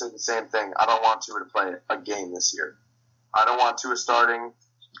of them say the same thing. I don't want Tua to play a game this year. I don't want Tua starting.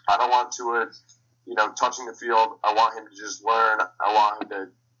 I don't want Tua, touching the field. I want him to just learn. I want him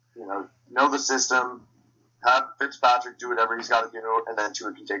to, know the system, have Fitzpatrick do whatever he's got to do, and then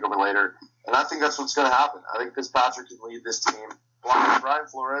Tua can take over later. And I think that's what's going to happen. I think Fitzpatrick can lead this team. Brian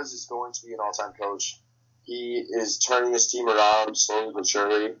Flores is going to be an all-time coach. he is turning his team around slowly but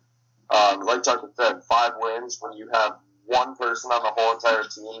surely. Like Tucker said, 5 wins when you have one person on the whole entire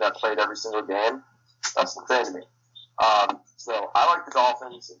team that played every single game. That's insane to me. So I like the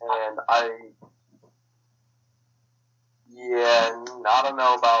Dolphins, and I don't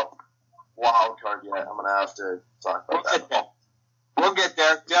know about wild card yet. I'm gonna have to talk about that. We'll get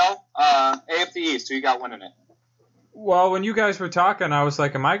there. Dell, AFC East, who you got winning it? Well, when you guys were talking, I was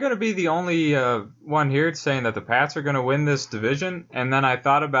like, am I going to be the only one here saying that the Pats are going to win this division? And then I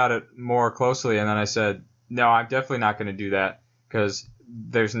thought about it more closely, and then I said, no, I'm definitely not going to do that because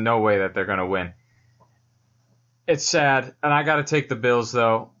there's no way that they're going to win. It's sad, and I got to take the Bills,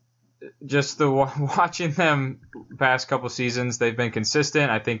 though. Just watching them past couple seasons, they've been consistent.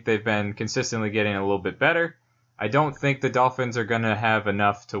 I think they've been consistently getting a little bit better. I don't think the Dolphins are going to have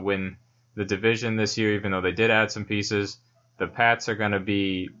enough to win the division this year, even though they did add some pieces. The Pats are going to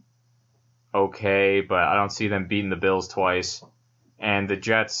be okay, but I don't see them beating the Bills twice. And the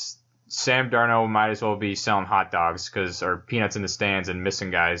Jets, Sam Darnold might as well be selling hot dogs or peanuts in the stands and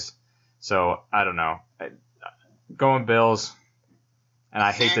missing guys. So, I don't know. Going Bills, and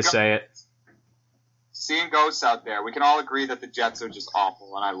I hate to say it. Seeing ghosts out there, we can all agree that the Jets are just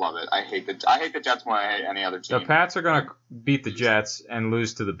awful, and I love it. I hate the Jets more than I hate any other team. The Pats are going to beat the Jets and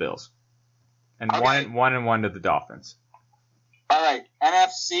lose to the Bills. And Okay. 1-1 to the Dolphins. All right,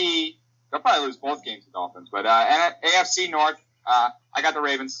 NFC. They'll probably lose both games to the Dolphins, but AFC North. I got the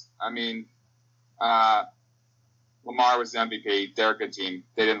Ravens. I mean, Lamar was the MVP. They're a good team.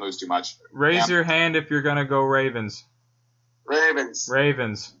 They didn't lose too much. Raise your hand if you're going to go Ravens. Ravens.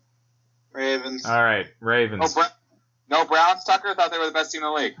 All right, Ravens. No Browns, Tucker. I thought they were the best team in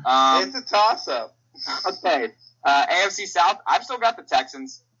the league. It's a toss-up. Okay. AFC South. I've still got the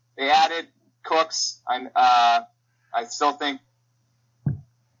Texans. They added Cooks. I still think.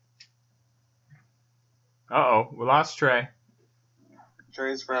 Uh-oh, we lost Trey.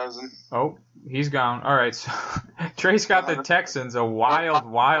 Trey's frozen. Oh, he's gone. All right, so Trey's got the Texans, a wild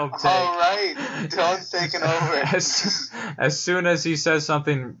take. All right, Dylan's taking over. As soon as he says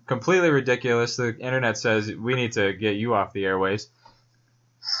something completely ridiculous, the internet says, we need to get you off the airways.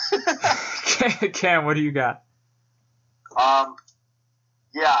 Cam, what do you got?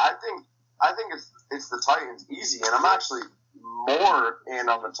 Yeah, I think it's the Titans easy, and I'm actually more in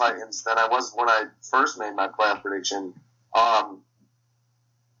on the Titans than I was when I first made my playoff prediction.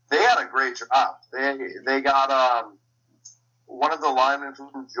 They had a great draft. They got one of the linemen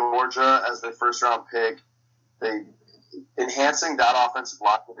from Georgia as their first round pick. Enhancing that offensive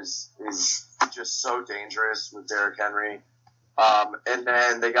line is just so dangerous with Derrick Henry. And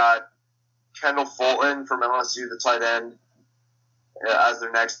then they got Kendall Fulton from LSU, the tight end, as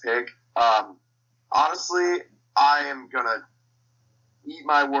their next pick. Honestly, I am gonna eat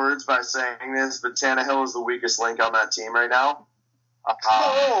my words by saying this, but Tannehill is the weakest link on that team right now.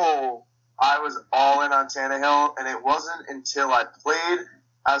 I was all in on Tannehill, and it wasn't until I played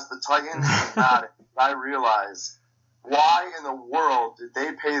as the Titans that I realized why in the world did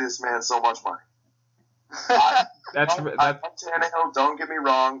they pay this man so much money. I love Tannehill, don't get me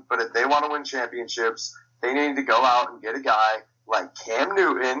wrong, but if they want to win championships, they need to go out and get a guy like Cam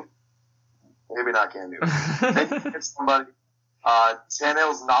Newton. Maybe not Cam Newton. They need to get somebody.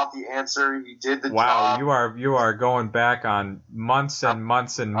 Tannehill's not the answer. He did the job. Wow, you are going back on months and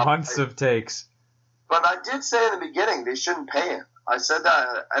months and months of takes. But I did say in the beginning they shouldn't pay him. I said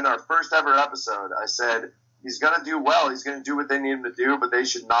that in our first ever episode. I said he's going to do well. He's going to do what they need him to do, but they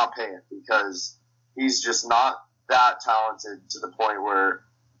should not pay him because he's just not that talented to the point where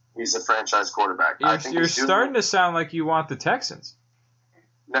he's a franchise quarterback. You're starting to sound like you want the Texans.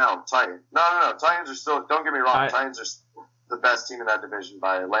 No, Titans. No. Titans are still, don't get me wrong, Titans are the best team in that division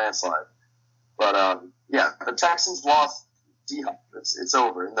by a landslide. But, yeah, the Texans lost D-Hop. It's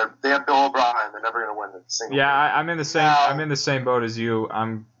over. And they have Bill O'Brien. They're never going to win a single game. I'm in the same. I'm in the same boat as you.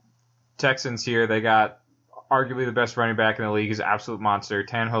 I'm Texans here. They got arguably the best running back in the league. He's an absolute monster.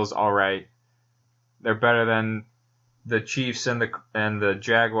 Tannehill's all right. They're better than the Chiefs and the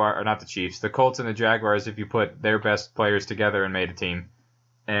Jaguar, or not the Chiefs, the Colts and the Jaguars if you put their best players together and made a team.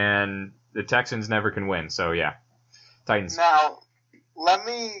 And the Texans never can win. So yeah, Titans. Now, let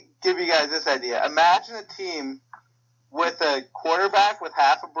me give you guys this idea. Imagine a team with a quarterback with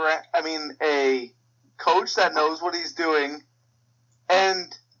a coach that knows what he's doing,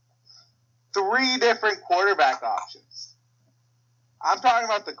 and 3 different quarterback options. I'm talking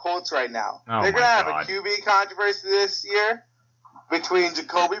about the Colts right now. Oh, they're going to have God. a QB controversy this year between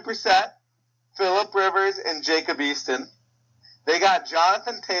Jacoby Brissett, Phillip Rivers, and Jacob Easton. They got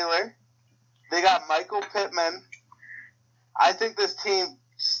Jonathan Taylor. They got Michael Pittman. I think this team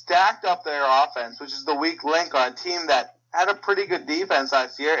stacked up their offense, which is the weak link on a team that had a pretty good defense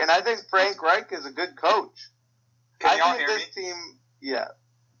last year. And I think Frank Reich is a good coach. Can y'all I think hear this me? team, yeah.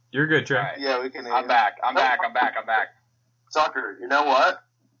 You're good, Trey. All right. Yeah, we can hear I'm you. back. I'm back. Tucker, you know what?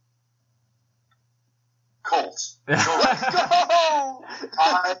 Colts. Let's go!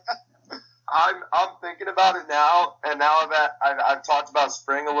 I'm thinking about it now, and now I've talked about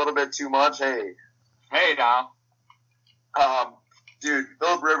spring a little bit too much. Hey now, dude,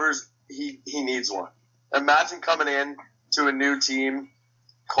 Phillip Rivers, he needs one. Imagine coming in to a new team,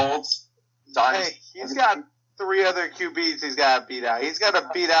 Colts. Hey, he's got 3 other QBs he's got to beat out. He's got to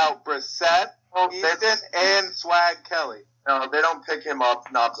beat out Brissett, Easton, and Swag Kelly. No, they don't pick him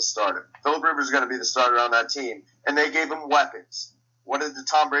up not to start him. Phillip Rivers is going to be the starter on that team, and they gave him weapons. What did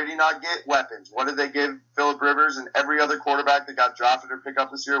Tom Brady not get? Weapons. What did they give Phillip Rivers and every other quarterback that got drafted or picked up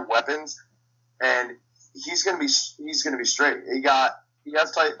this year? Weapons. And he's going to be straight. He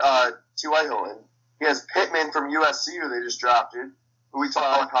has T.Y. Hilton. He has Pittman from USC who they just drafted. Who we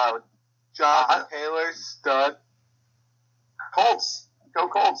talked about Kyler. Jonathan Taylor, stud. Colts. Go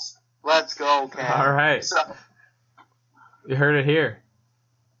Colts. Let's go, Cam. All right. So, You heard it here.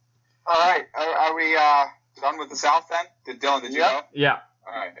 All right. Are we done with the South then? Dylan, did you go? Yeah.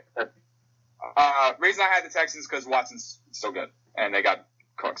 All right. Reason I had the Texans because Watson's still good, and they got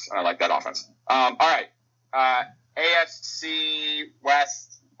Cooks, and I like that offense. All right. AFC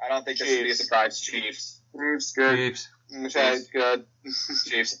West. I don't think this should be a surprise. Chiefs. Chiefs, good. Chiefs. Okay, good.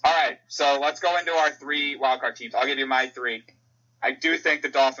 Chiefs. All right. So let's go into our 3 wildcard teams. I'll give you my 3. I do think the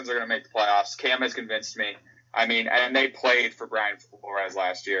Dolphins are going to make the playoffs. Cam has convinced me. I mean, and they played for Brian Flores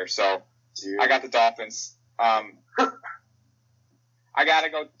last year, so I got the Dolphins. I gotta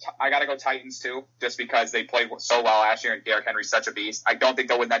go Titans too, just because they played so well last year, and Derrick Henry's such a beast. I don't think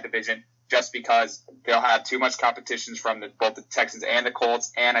they'll win that division, just because they'll have too much competition from both the Texans and the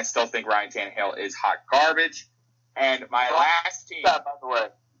Colts, and I still think Ryan Tannehill is hot garbage. And my last team. By the way,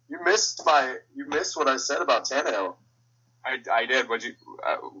 you missed what I said about Tannehill. I did. Would you?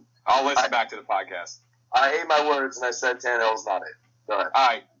 I'll listen back to the podcast. I ate my words and I said Tannehill's not it. Go ahead. All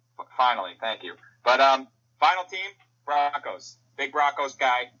right, finally, thank you. But final team, Broncos. Big Broncos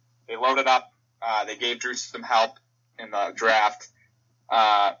guy. They loaded up. They gave Drew some help in the draft.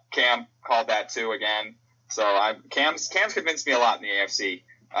 Cam called that too again. So Cam's convinced me a lot in the AFC.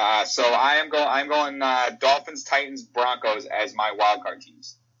 So I'm going Dolphins, Titans, Broncos as my wildcard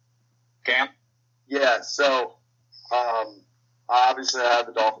teams. Cam? Yeah. So obviously I have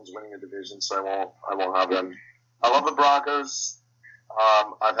the Dolphins winning a division, so I won't have them. I love the Broncos.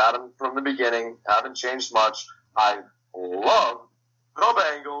 I've had them from the beginning. Haven't changed much. I love the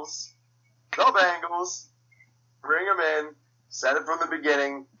Bengals. The Bengals. Bring them in. Said it from the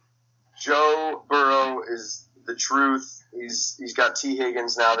beginning. Joe Burrow is the truth. He's got T.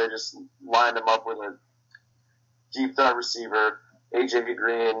 Higgins now. They just lined him up with a deep threat receiver. AJ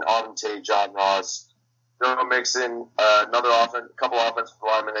Green, Autumn Tate, John Ross. Joe Mixon, couple offensive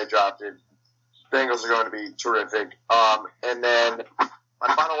linemen they drafted. Bengals are going to be terrific. And then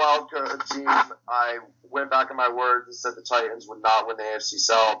my final wild card team, I went back on my word and said the Titans would not win the AFC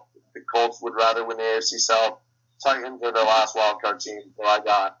South. The Colts would rather win the AFC South. Titans are their last wild card team. So I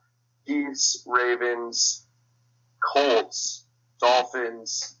got Chiefs, Ravens, Colts,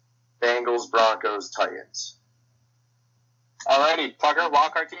 Dolphins, Bengals, Broncos, Titans. Alrighty, Tucker,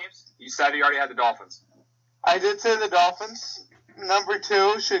 wildcard teams? You said you already had the Dolphins. I did say the Dolphins. Number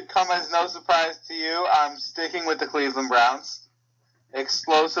 2 should come as no surprise to you. I'm sticking with the Cleveland Browns.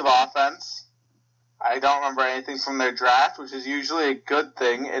 Explosive offense. I don't remember anything from their draft, which is usually a good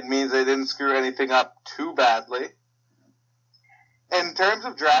thing. It means they didn't screw anything up too badly. In terms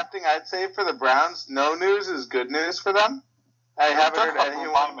of drafting, I'd say for the Browns, no news is good news for them. I haven't heard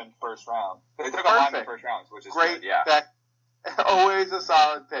anyone. Lineman first round. They took a lineman first round, which is great. Good, yeah. Always a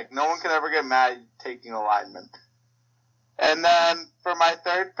solid pick. No one can ever get mad taking a lineman. And then for my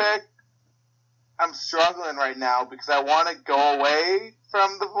third pick, I'm struggling right now because I want to go away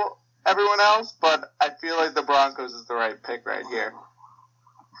from everyone else, but I feel like the Broncos is the right pick right here.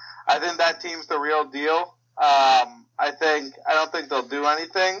 I think that team's the real deal. I don't think they'll do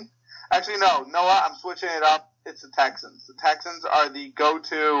anything. Actually, no. Noah, I'm switching it up. It's the Texans. The Texans are the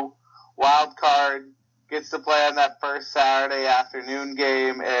go-to wild card. Gets to play on that first Saturday afternoon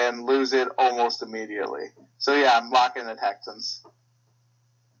game and lose it almost immediately. So yeah, I'm locking the Texans.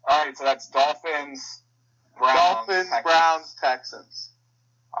 All right, so that's Dolphins, Browns, Texans.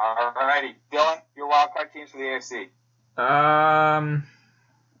 All righty, Dylan, your wildcard teams for the AFC.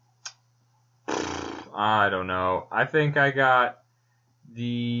 I don't know. I think I got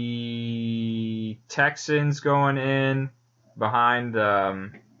the Texans going in behind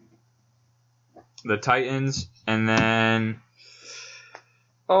the Titans, and then.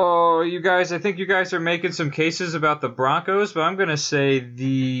 Oh, I think you guys are making some cases about the Broncos, but I'm going to say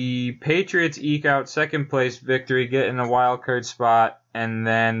the Patriots eke out second place victory, get in the wild card spot, and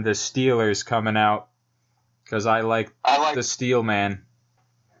then the Steelers coming out because I like the Steel Man.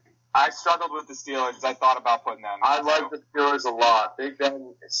 I struggled with the Steelers. I thought about putting them. I like the Steelers a lot. Big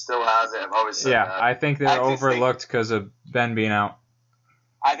Ben still has it. I've always said that. I think they're overlooked because of Ben being out.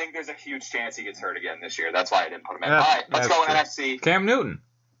 I think there's a huge chance he gets hurt again this year. That's why I didn't put him in. All right, let's go NFC. Cam Newton.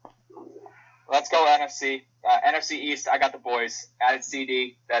 Let's go NFC. NFC East, I got the boys. Added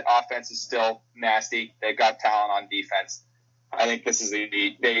CD. That offense is still nasty. They've got talent on defense. I think this is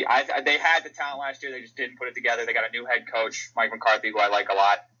they had the talent last year. They just didn't put it together. They got a new head coach, Mike McCarthy, who I like a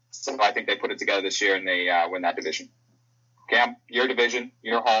lot. So I think they put it together this year and they win that division. Cam, your division,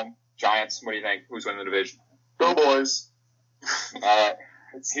 your home, Giants. What do you think? Who's winning the division? Go boys. All right.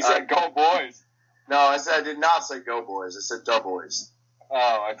 He said go boys. No, I did not say go boys. I said Dub boys.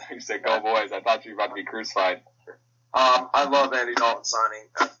 Oh, I thought you said go boys. I thought you were about to be crucified. I love Andy Dalton signing.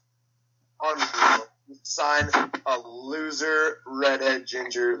 Unbelievable. Sign a loser, redhead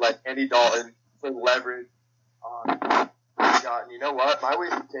ginger like Andy Dalton for leverage. And you know what? My way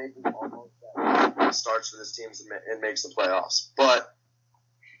to take is almost that starts for this team and makes the playoffs. But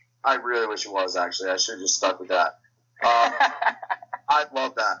I really wish it was, actually. I should have just stuck with that. I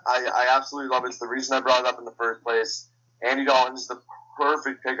love that. I absolutely love it. It's the reason I brought it up in the first place. Andy Dalton's the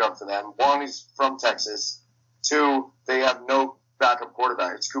perfect pickup for them. One, he's from Texas. Two, they have no backup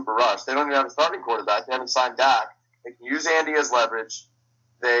quarterback. It's Cooper Rush. They don't even have a starting quarterback. They haven't signed Dak. They can use Andy as leverage.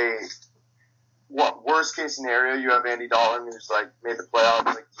 Worst case scenario, you have Andy Dalton, who's made the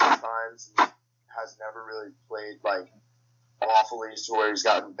playoffs 3 times and has never really played awfully to where he's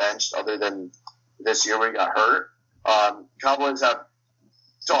gotten benched other than this year where he got hurt. Cowboys have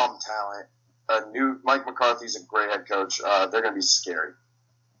dumb talent. Mike McCarthy's a great head coach. They're going to be scary.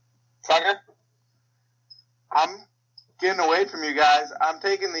 Tucker? I'm getting away from you guys. I'm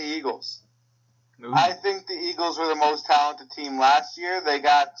taking the Eagles. Ooh. I think the Eagles were the most talented team last year. They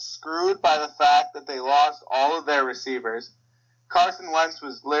got screwed by the fact that they lost all of their receivers. Carson Wentz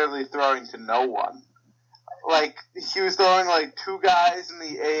was literally throwing to no one. He was throwing 2 guys in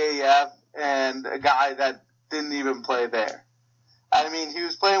the AAF and a guy that didn't even play there. I mean, he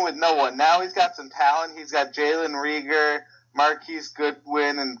was playing with no one. Now he's got some talent. He's got Jalen Reagor, Marquise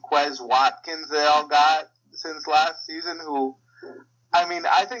Goodwin, and Quez Watkins they all got since last season,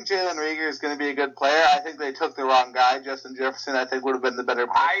 I think Jalen Reagor is going to be a good player. I think they took the wrong guy. Justin Jefferson, I think, would have been the better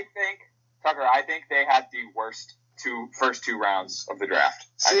player. I think they had the worst first 2 rounds of the draft.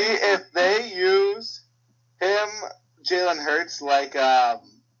 See, if they use him, Jalen Hurts, like a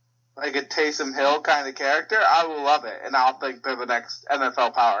Taysom Hill kind of character, I will love it, and I'll think they're the next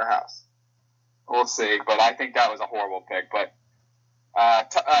NFL powerhouse. We'll see, but I think that was a horrible pick. But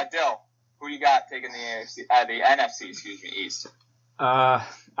Dill, who you got taking the NFC East?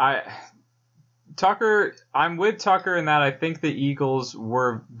 Tucker. I'm with Tucker in that I think the Eagles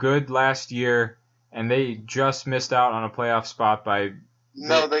were good last year, and they just missed out on a playoff spot by.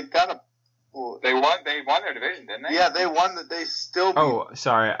 No, they got a. They won their division, didn't they? Yeah, they won. They still. Beat,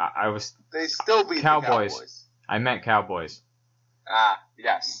 sorry, I was. They still beat Cowboys. The Cowboys. I meant Cowboys.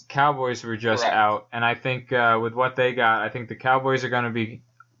 Yes. Cowboys were just Correct. out, and I think with what they got, I think the Cowboys are going to be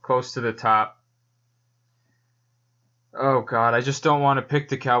close to the top. Oh, God, I just don't want to pick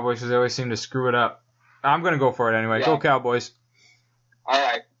the Cowboys because they always seem to screw it up. I'm going to go for it anyway. Yeah. Go Cowboys. All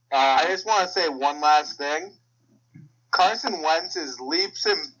right. I just want to say one last thing. Carson Wentz is leaps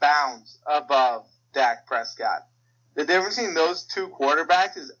and bounds above Dak Prescott. The difference between those 2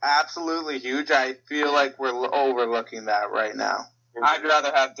 quarterbacks is absolutely huge. I feel like we're overlooking that right now. I'd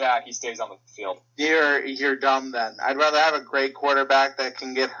rather have Dak. He stays on the field. You're dumb then. I'd rather have a great quarterback that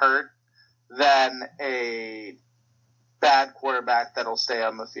can get hurt than a bad quarterback that'll stay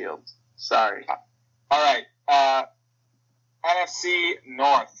on the field. Sorry. All right. NFC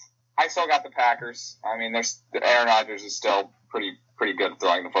North. I still got the Packers. I mean, Aaron Rodgers is still pretty good at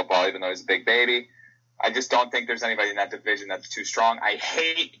throwing the football, even though he's a big baby. I just don't think there's anybody in that division that's too strong. I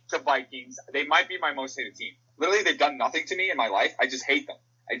hate the Vikings. They might be my most hated team. Literally, they've done nothing to me in my life. I just hate them.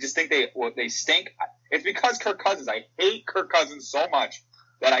 I just think they stink. It's because Kirk Cousins. I hate Kirk Cousins so much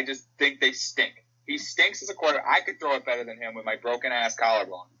that I just think they stink. He stinks as a quarterback. I could throw it better than him with my broken-ass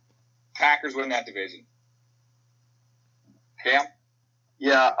collarbone. Packers win that division. Cam?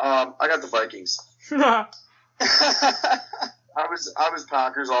 Yeah, I got the Vikings. I was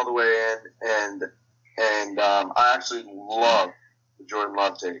Packers all the way in, and I actually love the Jordan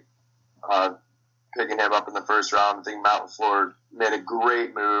Love take. Picking him up in the first round. I think Matt LaFleur made a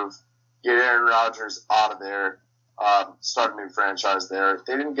great move. get Aaron Rodgers out of there, start a new franchise there.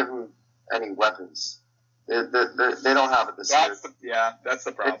 They didn't give him any weapons. They don't have it this year. That's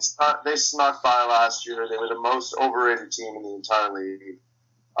the problem. They snuck by last year. They were the most overrated team in the entire league.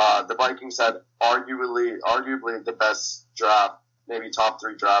 The Vikings had arguably the best draft, maybe top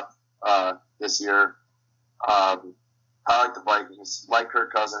 3 draft this year. I like the Vikings. Like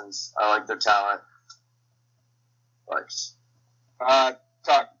Kirk Cousins. I like their talent. Vikes.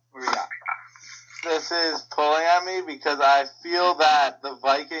 Tuck, what do we got? This is pulling at me because I feel that the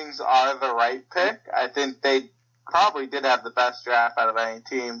Vikings are the right pick. I think they probably did have the best draft out of any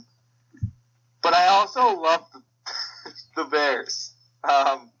team. But I also love the Bears.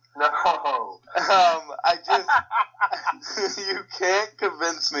 No. I just, you can't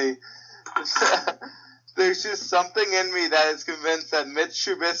convince me. There's just something in me that is convinced that Mitch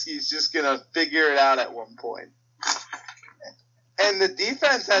Trubisky is just going to figure it out at one point. And the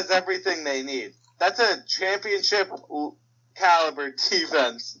defense has everything they need. That's a championship caliber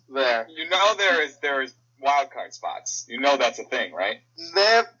defense there. You know there is wild card spots. You know that's a thing, right?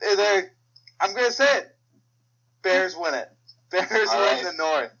 I'm going to say it. Bears win it. Bears win the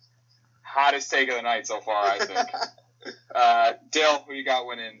North. Hottest take of the night so far, I think. Dale, who you got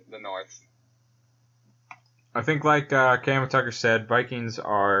winning the North? I think, like Cam Tucker said, Vikings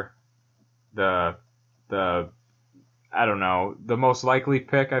are the I don't know, the most likely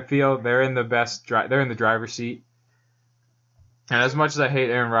pick. I feel they're in the they're in the driver's seat. And as much as I hate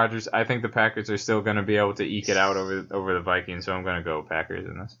Aaron Rodgers, I think the Packers are still going to be able to eke it out over the Vikings. So I'm going to go Packers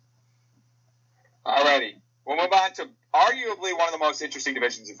in this. Alrighty, we'll move on to arguably one of the most interesting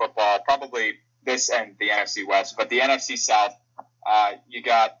divisions in football, probably this and the NFC West, but the NFC South. You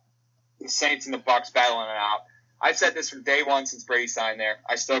got the Saints and the Bucs battling it out. I've said this from day one since Brady signed there.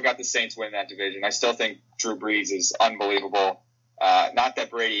 I still got the Saints winning that division. I still think Drew Brees is unbelievable. Not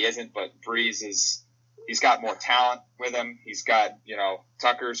that Brady isn't, but Brees he's got more talent with him. He's got,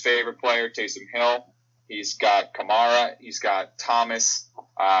 Tucker's favorite player, Taysom Hill. He's got Kamara. He's got Thomas.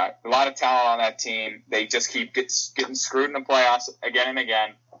 A lot of talent on that team. They just keep getting screwed in the playoffs again and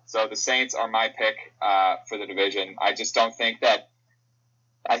again. So the Saints are my pick for the division. I just don't think that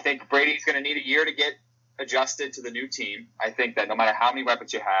 – I think Brady's going to need a year to get adjusted to the new team. I think that no matter how many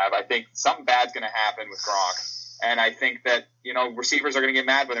weapons you have, I think something bad's going to happen with Gronk. And I think that, receivers are going to get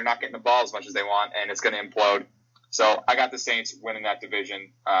mad when they're not getting the ball as much as they want, and it's going to implode. So I got the Saints winning that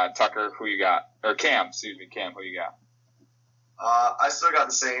division. Tucker, who you got? Or Cam, who you got? I still got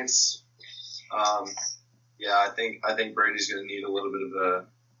the Saints. I think Brady's going to need a little bit of a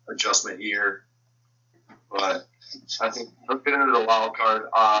adjustment year. But I think they'll get into the wild card.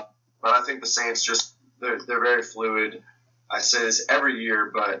 But I think the Saints they're very fluid. I say this every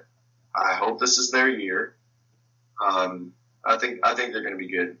year, but I hope this is their year. I think they're going to be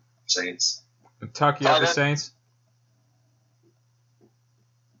good, Saints. Tuck, you have the Saints?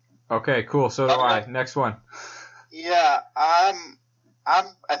 Okay, cool. So do I. Next one. Yeah, I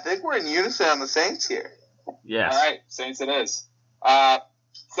think we're in unison on the Saints here. Yes. All right, Saints it is.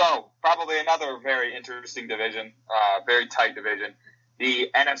 So probably another very interesting division, very tight division.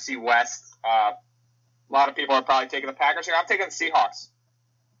 The NFC West. A lot of people are probably taking the Packers here. I'm taking the Seahawks.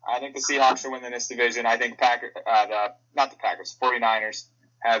 I think the Seahawks are winning this division. I think 49ers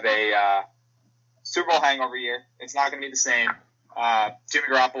have a Super Bowl hangover year. It's not going to be the same. Jimmy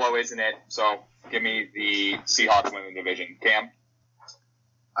Garoppolo isn't it, so give me the Seahawks winning the division. Cam?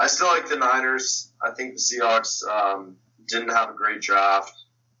 I still like the Niners. I think the Seahawks didn't have a great draft.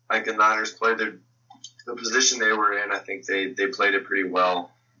 I think the Niners played the position they were in. I think they played it pretty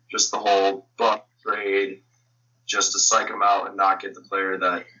well. Just the whole Buck trade, just to psych them out and not get the player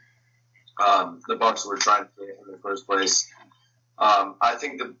that the Bucs were trying to get in the first place. I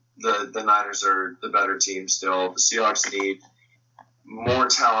think the Niners are the better team still. The Seahawks need more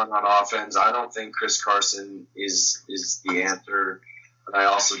talent on offense. I don't think Chris Carson is the answer. And I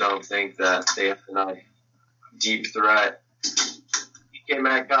also don't think that they have enough deep threat. DK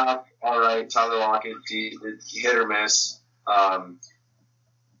Metcalf, all right. Tyler Lockett, hit or miss.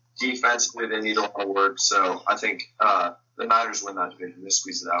 Defensively, they need a lot of work. So I think the Niners win that division. They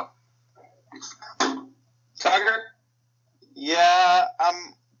squeeze it out. Tucker? Yeah,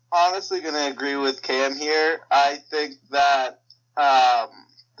 I'm honestly going to agree with Cam here. I think that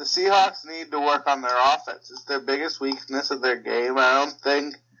the Seahawks need to work on their offense. It's their biggest weakness of their game. I don't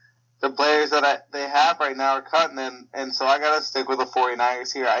think the players that they have right now are cutting in, and so I got to stick with the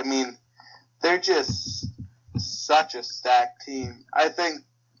 49ers here. I mean, they're just such a stacked team. I think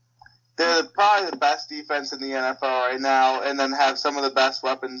they're probably the best defense in the NFL right now, and then have some of the best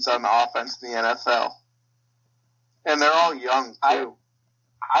weapons on offense in the NFL. And they're all young, too.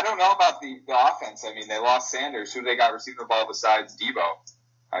 I don't know about the offense. I mean, they lost Sanders. Who they got receiving the ball besides Debo?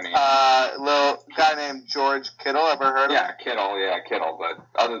 I mean, little guy named George Kittle. Ever heard of him? Kittle. But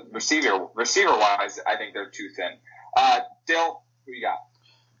other receiver wise, I think they're too thin. Dill, who you got?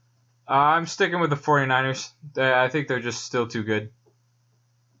 I'm sticking with the 49ers. I think they're just still too good.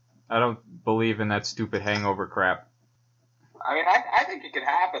 I don't believe in that stupid hangover crap. I mean, I think it could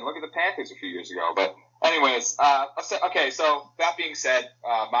happen. Look at the Panthers a few years ago. But anyways, okay, so that being said,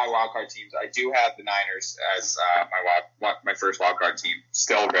 my wildcard teams, I do have the Niners as my first wildcard team.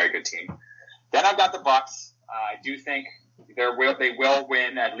 Still a very good team. Then I've got the Bucks. I do think they will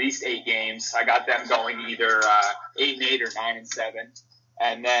win at least 8 games. I got them going either 8-8 or 9-7.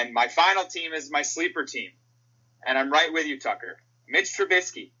 And then my final team is my sleeper team. And I'm right with you, Tucker. Mitch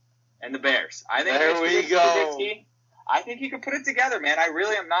Trubisky and the Bears. I think Trubisky, I think he could put it together, man. I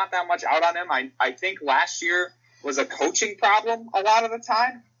really am not that much out on him. I think last year was a coaching problem a lot of the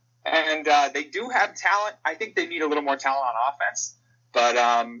time. And they do have talent. I think they need a little more talent on offense. But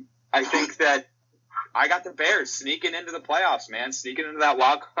I think that I got the Bears sneaking into the playoffs, man. Sneaking into that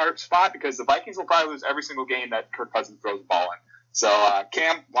wild card spot because the Vikings will probably lose every single game that Kirk Cousins throws the ball in. So,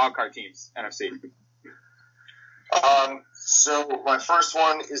 Cam, wild card teams, NFC. So my first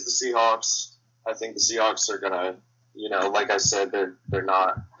one is the Seahawks. I think the Seahawks are gonna, like I said,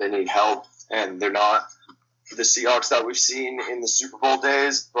 they need help, and they're not the Seahawks that we've seen in the Super Bowl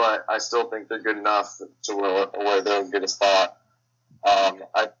days, but I still think they're good enough to where they'll get a spot.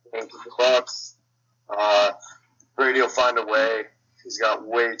 I think the Bucks, Brady will find a way. He's got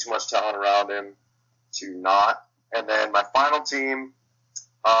way too much talent around him to not. And then my final team,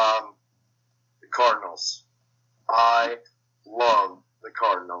 the Cardinals. I love the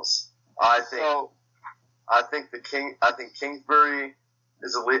Cardinals. I think Kingsbury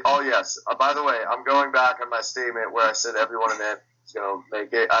is elite. Oh yes. By the way, I'm going back on my statement where I said everyone in it is going to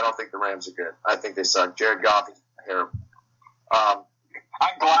make it. I don't think the Rams are good. I think they suck. Jared Goff is terrible.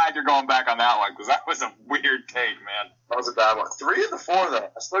 I'm glad you're going back on that one because that was a weird take, man. That was a bad one. 3 of the 4 though.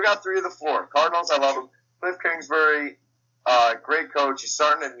 I still got 3 of the 4. Cardinals, I love them. Cliff Kingsbury, great coach. He's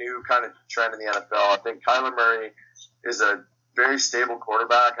starting a new kind of trend in the NFL. I think Kyler Murray is a very stable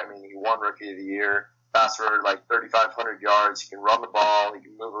quarterback. I mean, he won Rookie of the Year, passed for like 3,500 yards. He can run the ball. He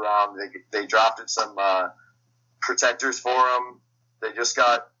can move around. They drafted some protectors for him. They just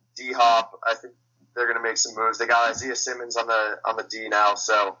got D-Hop. I think they're going to make some moves. They got Isaiah Simmons on the D now.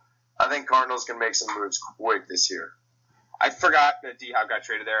 So I think Cardinals can make some moves quick this year. I forgot that D-Hop got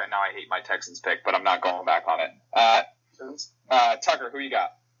traded there, and now I hate my Texans pick, but I'm not going back on it. Tucker, who you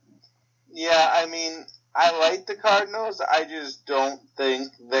got? Yeah, I mean, I like the Cardinals. I just don't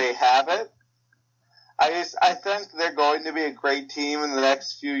think they have it. I think they're going to be a great team in the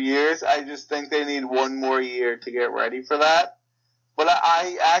next few years. I just think they need one more year to get ready for that. But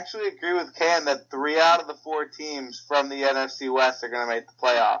I actually agree with Cam that 3 out of the 4 teams from the NFC West are going to make the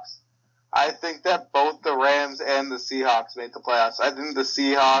playoffs. I think that both the Rams and the Seahawks make the playoffs. I think the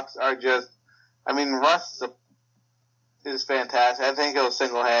Seahawks are just, Russ is fantastic. I think he'll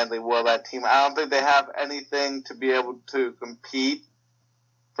single-handedly will that team. I don't think they have anything to be able to compete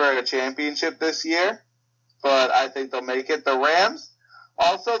for a championship this year, but I think they'll make it. The Rams,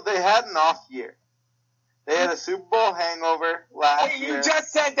 also, they had an off year. They had a Super Bowl hangover last year. You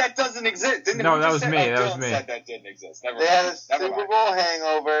just said that doesn't exist. No, that was me. That was me. Said that didn't exist. They had a Super Bowl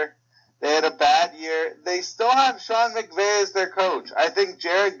hangover. They had a bad year. They still have Sean McVay as their coach. I think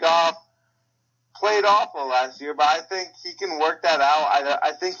Jared Goff played awful last year, but I think he can work that out.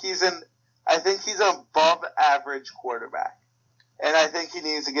 I think he's an above average quarterback. And I think he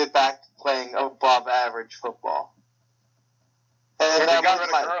needs to get back to playing above average football. And they got rid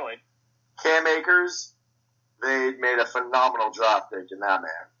of Gurley. Cam Akers, they made a phenomenal draft pick in that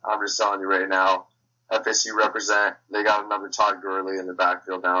man. I'm just telling you right now. FSU represent. They got another Todd Gurley in the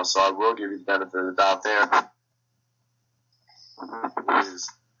backfield now, so I will give you the benefit of the doubt there. He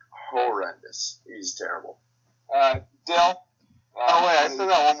is horrendous. He's terrible. Dill? I still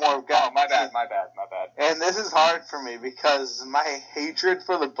got one more guy. Oh, my bad. And this is hard for me because my hatred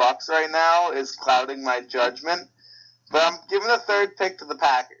for the Bucks right now is clouding my judgment. But I'm giving a third pick to the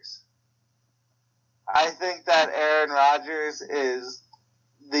Packers. I think that Aaron Rodgers is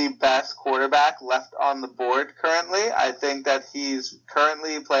the best quarterback left on the board currently. I think that he's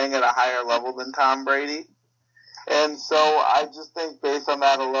currently playing at a higher level than Tom Brady. And so I just think based on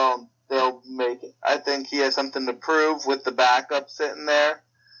that alone, they'll make it. I think he has something to prove with the backup sitting there.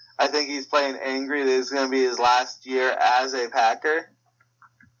 I think he's playing angry. This is going to be his last year as a Packer.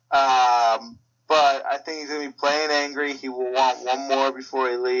 But I think he's going to be playing angry. He will want one more before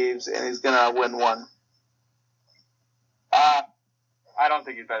he leaves, and he's going to win one. I don't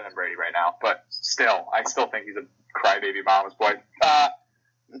think he's better than Brady right now, but I still think he's a crybaby mama's boy.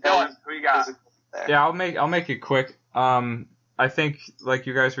 Dylan, who you got? Yeah, I'll make it quick. I think, like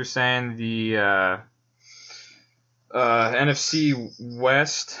you guys were saying, the NFC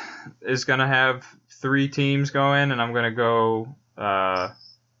West is gonna have 3 teams go in, and I'm gonna go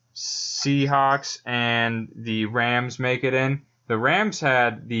Seahawks and the Rams make it in. The Rams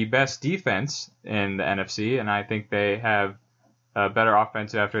had the best defense in the NFC, and I think they have a better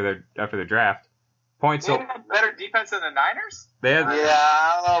offense after their draft. Points. They have better defense than the Niners? They had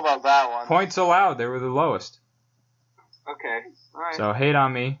I don't know about that one. points allowed. They were the lowest. Okay. All right. So hate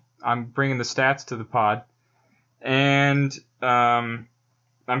on me. I'm bringing the stats to the pod, and I'm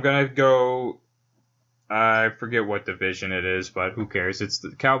gonna go. I forget what division it is, but who cares? It's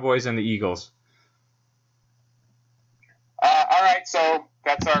the Cowboys and the Eagles. All right, so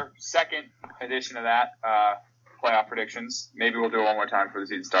that's our second edition of that playoff predictions. Maybe we'll do it one more time before the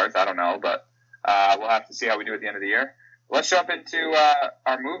season starts. I don't know, but we'll have to see how we do at the end of the year. Let's jump into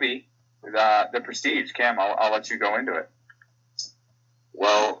our movie, The Prestige. Cam, I'll let you go into it.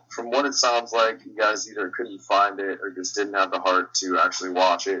 Well, from what it sounds like, you guys either couldn't find it or just didn't have the heart to actually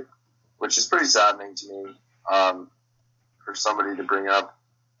watch it, which is pretty saddening to me for somebody to bring up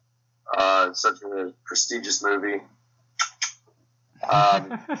such a prestigious movie.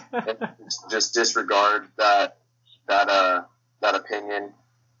 Just disregard that opinion.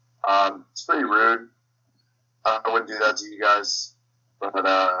 It's pretty rude. I wouldn't do that to you guys, but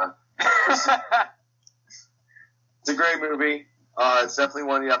it's a great movie. It's definitely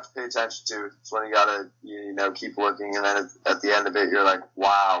one you have to pay attention to. It's one you gotta keep looking, and then at the end of it, you're like,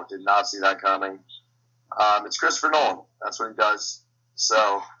 wow, did not see that coming. It's Christopher Nolan. That's what he does.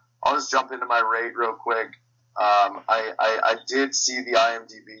 So I'll just jump into my rate real quick. I did see the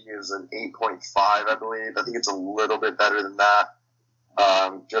IMDb is an 8.5, I believe. I think it's a little bit better than that,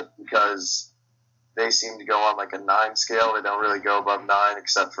 just because they seem to go on like a 9 scale. They don't really go above 9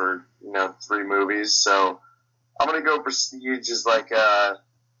 except for 3 movies. So I'm gonna go Prestige is like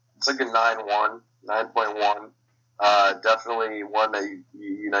it's like a 9.1. Definitely one that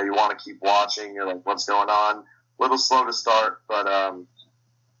you want to keep watching. You're like, what's going on? A little slow to start, but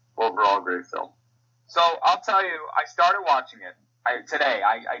overall great film. So I'll tell you, I started watching it today.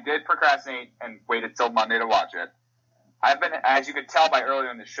 I did procrastinate and waited till Monday to watch it. I've been, as you could tell by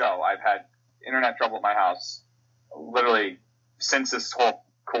earlier in the show, I've had internet trouble at my house literally since this whole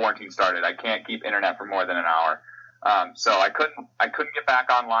quarantine started. I can't keep internet for more than an hour. So I couldn't get back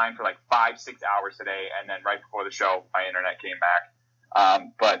online for like 5-6 hours today, and then right before the show, my internet came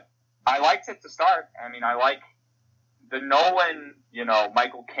back. But I liked it to start. I mean, I like the Nolan,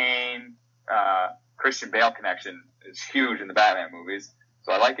 Michael Caine, Christian Bale connection is huge in the Batman movies.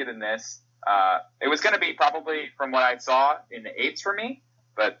 So I like it in this. It was going to be probably, from what I saw, in the 8s for me.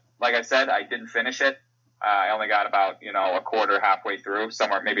 But like I said, I didn't finish it. I only got about, a quarter, halfway through,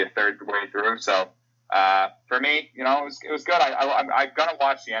 somewhere maybe a third way through. So for me, it was good. I'm going to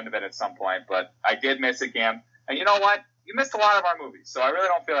watch the end of it at some point, but I did miss it, Cam. And you know what? You missed a lot of our movies, so I really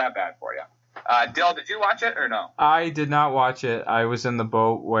don't feel that bad for you. Dill, did you watch it or no? I did not watch it. I was in the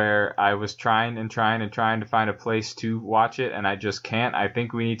boat where I was trying to find a place to watch it, and I just can't. I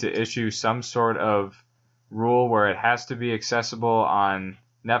think we need to issue some sort of rule where it has to be accessible on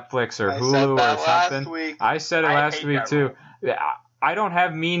Netflix or Hulu or something. I said it last week too. I don't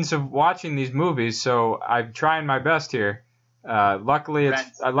have means of watching these movies, so I'm trying my best here. Luckily, I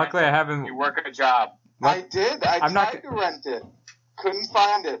haven't. You work a job. I did. I tried to rent it. Couldn't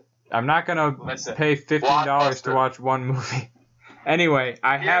find it. I'm not gonna pay $15 to watch one movie. Anyway,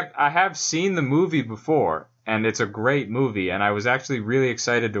 I have seen the movie before, and it's a great movie, and I was actually really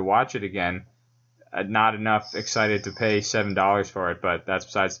excited to watch it again. Not enough excited to pay $7 for it, but that's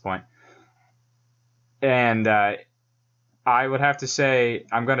besides the point. And I would have to say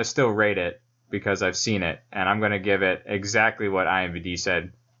I'm gonna still rate it because I've seen it, and I'm gonna give it exactly what IMDb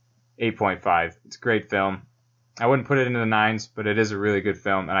said, 8.5. It's a great film. I wouldn't put it into the 9s, but it is a really good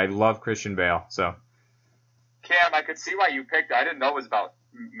film, and I love Christian Bale. So, Cam, I could see why you picked it. I didn't know it was about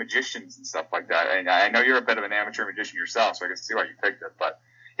magicians and stuff like that. I know you're a bit of an amateur magician yourself, so I can see why you picked it. But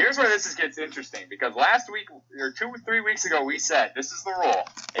here's where this gets interesting, because last week, or 2 or 3 weeks ago, we said, this is the rule.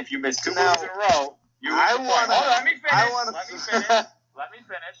 If you miss 2 movies in a row, you lose the point. Let me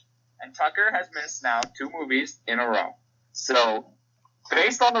finish. And Tucker has missed now 2 movies in a row. So,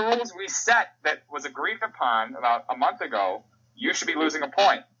 based on the rules we set that was agreed upon about a month ago, you should be losing a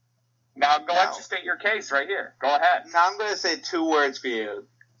point. Now, go ahead and state your case right here. Go ahead. Now, I'm going to say 2 words for you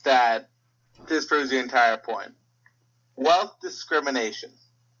that disproves the entire point. Wealth discrimination.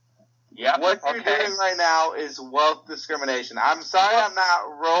 Yeah. What you're doing right now is wealth discrimination. I'm sorry I'm not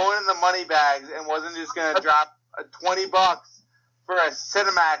rolling in the money bags and wasn't just going to drop $20 for a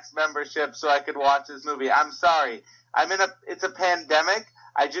Cinemax membership so I could watch this movie. I'm sorry. It's a pandemic.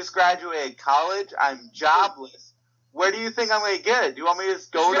 I just graduated college. I'm jobless. Where do you think I'm going to get it? Do you want me to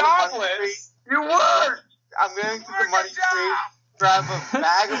just go to the money street? You work! I'm going to the money street, grab a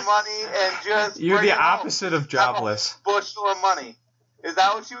bag of money, and just You're bring the it home. opposite of jobless. Have a bushel of money. Is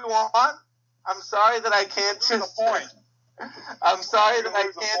that what you want? I'm sorry that I can't just. I'm sorry that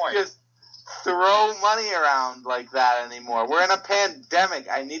I can't just throw money around like that anymore. We're in a pandemic.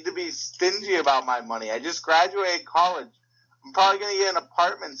 I need to be stingy about my money. I just graduated college. I'm probably going to get an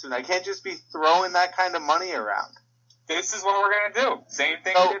apartment soon. I can't just be throwing that kind of money around. This is what we're going to do. Same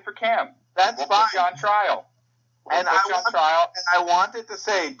thing we did for Cam. That's we'll fine. Put you on trial. And I wanted to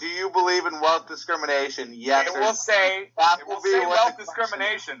say, do you believe in wealth discrimination? Yes. It will say wealth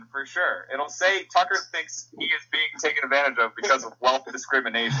discrimination for sure. It'll say Tucker thinks he is being taken advantage of because of wealth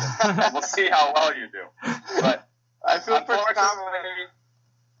discrimination. We'll see how well you do. But I feel unfortunately,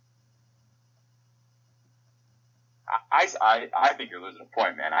 I think you're losing a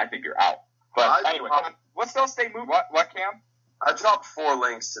point, man. I think you're out. But anyway, what's those state move? What, Cam? I dropped 4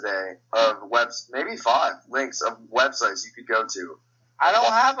 links today of maybe 5 links of websites you could go to. I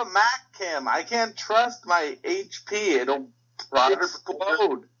don't have a Mac, Cam. I can't trust my HP. It'll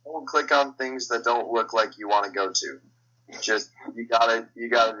explode. Don't click on things that don't look like you want to go to. You gotta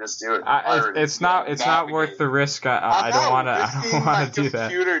just do it. It's not worth the risk. I don't want to do that. My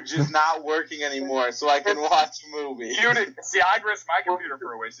computer just not working anymore, so I can watch a movie. I'd risk my computer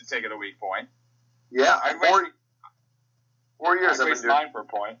for a wasted take of the week point. Yeah, 4 years I'd waste mine for a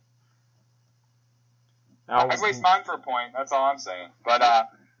point. I'd waste mine for a point. That's all I'm saying. But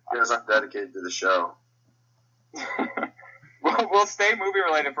because I'm dedicated to the show. We'll stay movie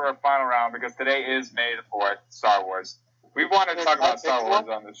related for our final round because today is May the 4th, Star Wars. We wanted to talk about Star Wars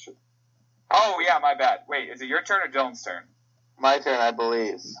on this show. Oh yeah, my bad. Wait, is it your turn or Dylan's turn? My turn, I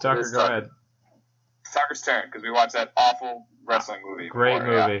believe. Tucker, go ahead. Tucker's turn because we watched that awful wrestling movie. Great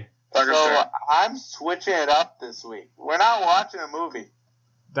movie. So I'm switching it up this week. We're not watching a movie.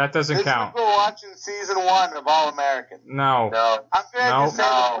 That doesn't count. We're watching season 1 of All American. No. I'm going to say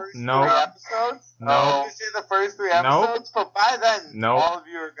the first 3 episodes. No. I'm going to say the first 3 episodes, but by then, all of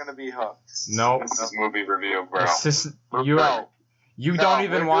you are going to be hooked. No. This is movie review, bro. You don't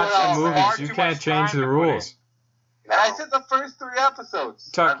even watch the movies. You can't change the rules. And I said the first 3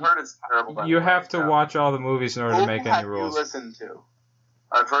 episodes. Tuck, I've heard it's terrible. You have to watch all the movies in order to make any rules. Who have you listened to?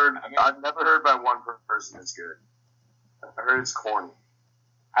 I've never heard by one person it's good. I heard it's corny.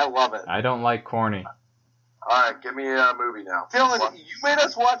 I love it. I don't like corny. Alright, give me a movie now. Dylan, you made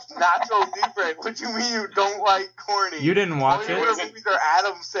us watch Nacho Libre. What do you mean you don't like corny? You didn't watch it? All your movies are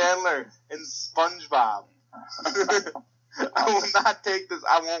Adam Sandler and SpongeBob. I will not take this.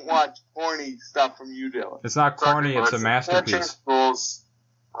 I won't watch corny stuff from you, Dylan. It's not corny, it's a masterpiece. Rules,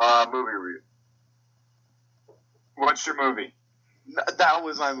 movie review. What's your movie? No, that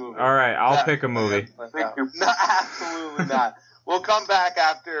was my movie. All right, I'll pick a movie. No, absolutely not. We'll come back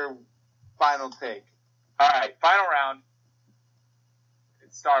after final take. All right, final round.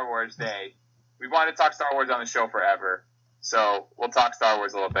 It's Star Wars Day. We wanted to talk Star Wars on the show forever, so we'll talk Star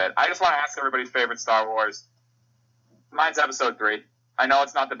Wars a little bit. I just want to ask everybody's favorite Star Wars. Mine's Episode 3. I know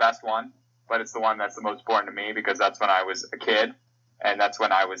it's not the best one, but it's the one that's the most important to me because that's when I was a kid, and that's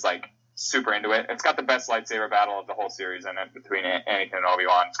when I was, super into it. It's got the best lightsaber battle of the whole series in it between Anakin and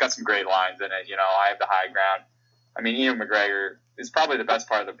Obi-Wan. It's got some great lines in it. I have the high ground. I mean, Ewan McGregor is probably the best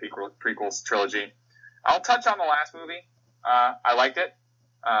part of the prequels trilogy. I'll touch on the last movie. I liked it.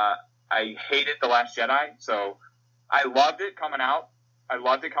 I hated The Last Jedi, so I loved it coming out.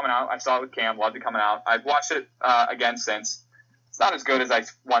 I saw it with Cam, loved it coming out. I've watched it again since. It's not as good as I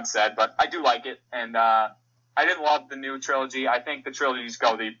once said, but I do like it. And I didn't love the new trilogy. I think the trilogies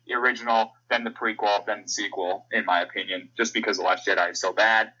go the original, then the prequel, then the sequel, in my opinion, just because The Last Jedi is so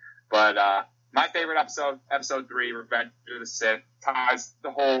bad. But my favorite episode 3, Revenge of the Sith, ties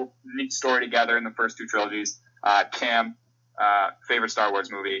the whole neat story together in the first 2 trilogies. Cam, favorite Star Wars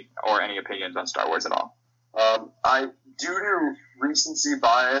movie, or any opinions on Star Wars at all? Due to recency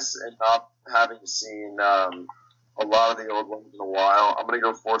bias and not having seen a lot of the old ones in a while, I'm going to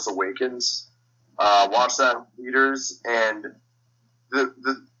go Force Awakens. Watch that in theaters, and the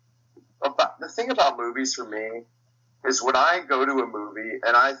thing about movies for me is when I go to a movie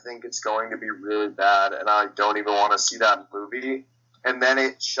and I think it's going to be really bad and I don't even want to see that movie, and then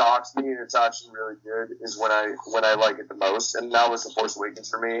it shocks me and it's actually really good, is when I like it the most. And that was The Force Awakens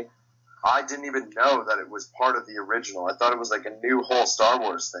for me. I didn't even know that it was part of the original. I thought it was like a new whole Star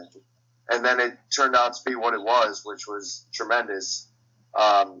Wars thing. and then it turned out to be what it was, which was tremendous.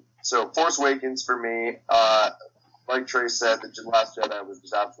 So Force Awakens for me, like Trey said, The Last Jedi was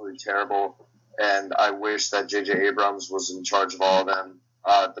just absolutely terrible, and I wish that J.J. Abrams was in charge of all of them.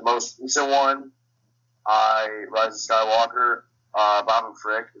 The most recent one, Rise of Skywalker, Babu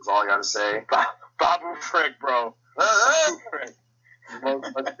Frick is all I gotta say. Babu Frick, bro. The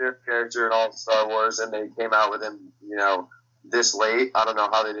most legendary character in all of Star Wars, and they came out with him, this late. I don't know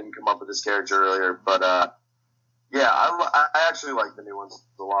how they didn't come up with this character earlier, but yeah, I actually like the new ones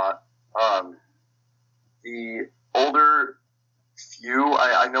a lot. The older few,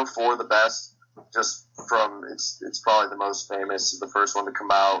 I know 4 the best, just from it's probably the most famous, the first one to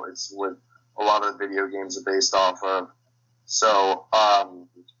come out. It's what a lot of the video games are based off of. So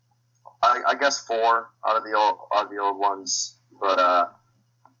I guess 4 out of the old ones, but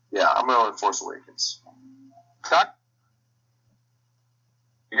yeah, I'm going with Force Awakens. Chuck?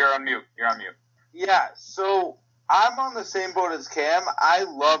 You're on mute. Yeah, so I'm on the same boat as Cam. I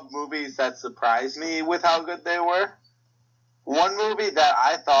love movies that surprise me with how good they were. One movie that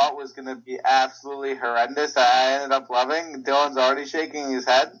I thought was going to be absolutely horrendous that I ended up loving, Dylan's already shaking his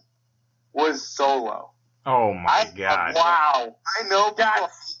head, was Solo. Oh my god! Wow, I know people hate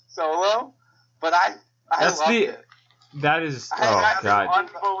Solo, but I loved it. That is That's god! an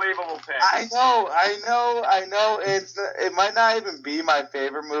unbelievable pick. I know. It might not even be my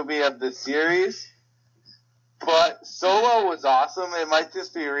favorite movie of the series, but Solo was awesome. It might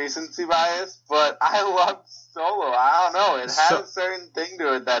just be recency bias, but I loved Solo. I don't know. It has a certain thing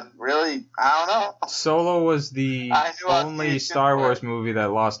to it that really, I don't know. Solo was the only Star Wars movie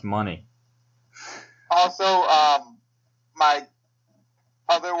that lost money. Also, my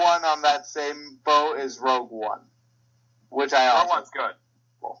other one on that same boat is Rogue One, which I also... Rogue One's good.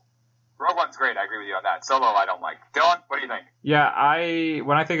 Rogue One's great. I agree with you on that. Solo, I don't like. Dylan, what do you think? Yeah,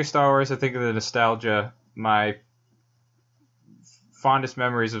 when I think of Star Wars, I think of the nostalgia. My fondest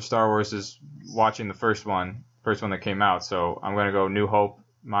memories of Star Wars is watching the first one that came out. So I'm going to go New Hope,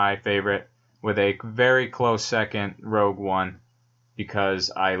 my favorite, with a very close second, Rogue One,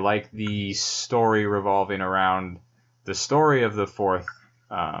 because I like the story revolving around the story of the fourth,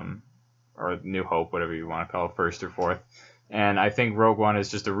 or New Hope, whatever you want to call it, first or fourth. And I think Rogue One is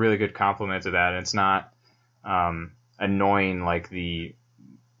just a really good complement to that. And it's not annoying like the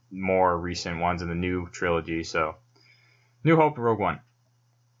more recent ones in the new trilogy. So, New Hope, Rogue One.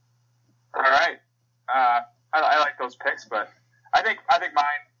 All right. I like those picks, but I think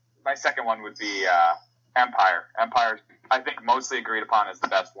my second one would be Empire. Empire, I think, mostly agreed upon as the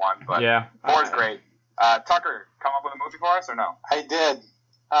best one, but yeah, 4 is great. Tucker, come up with a movie for us or no? I did.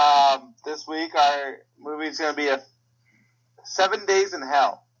 This week our movie's going to be 7 Days in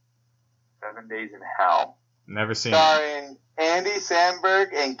Hell. 7 Days in Hell. Never seen Starring Andy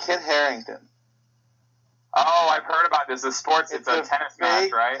Samberg and Kit Harington. Oh, I've heard about this. It's a tennis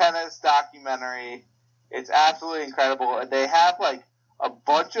match, right? Tennis documentary. It's absolutely incredible. They have like a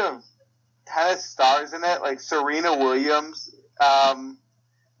bunch of tennis stars in it, like Serena Williams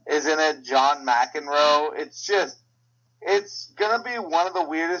is in it, John McEnroe. It's gonna be one of the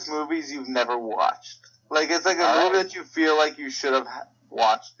weirdest movies you've never watched. Like, it's like a movie that you feel like you should have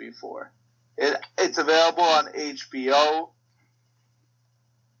watched before. It's available on HBO.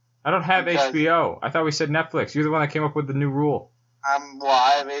 I don't have HBO. I thought we said Netflix. You're the one that came up with the new rule. I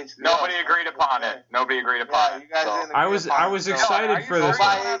have HBO. Nobody agreed upon it. You guys didn't I was excited for this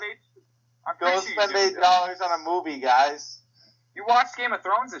one. Go spend $8 on a movie, guys. You watched Game of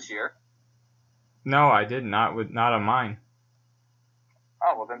Thrones this year. No, I did not. Not on mine.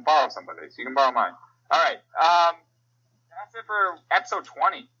 Oh, well then borrow somebody's. You can borrow mine. All right. That's it for episode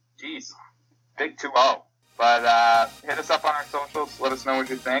 20. Jeez. Big 2-0. But hit us up on our socials. Let us know what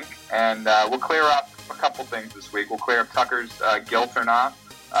you think. And we'll clear up a couple things this week. We'll clear up Tucker's guilt or not.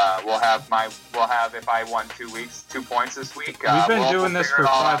 We'll have if I won 2 weeks, 2 points this week. We've been doing this for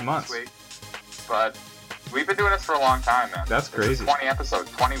 5 months. But we've been doing this for a long time, man. That's crazy. 20 episodes,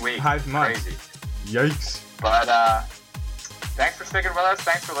 20 weeks. 5 months. Crazy. Yikes. But thanks for sticking with us.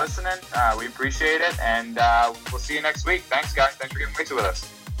 Thanks for listening. We appreciate it. And we'll see you next week. Thanks, guys. Thanks for getting wasted with us.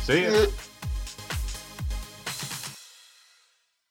 See ya.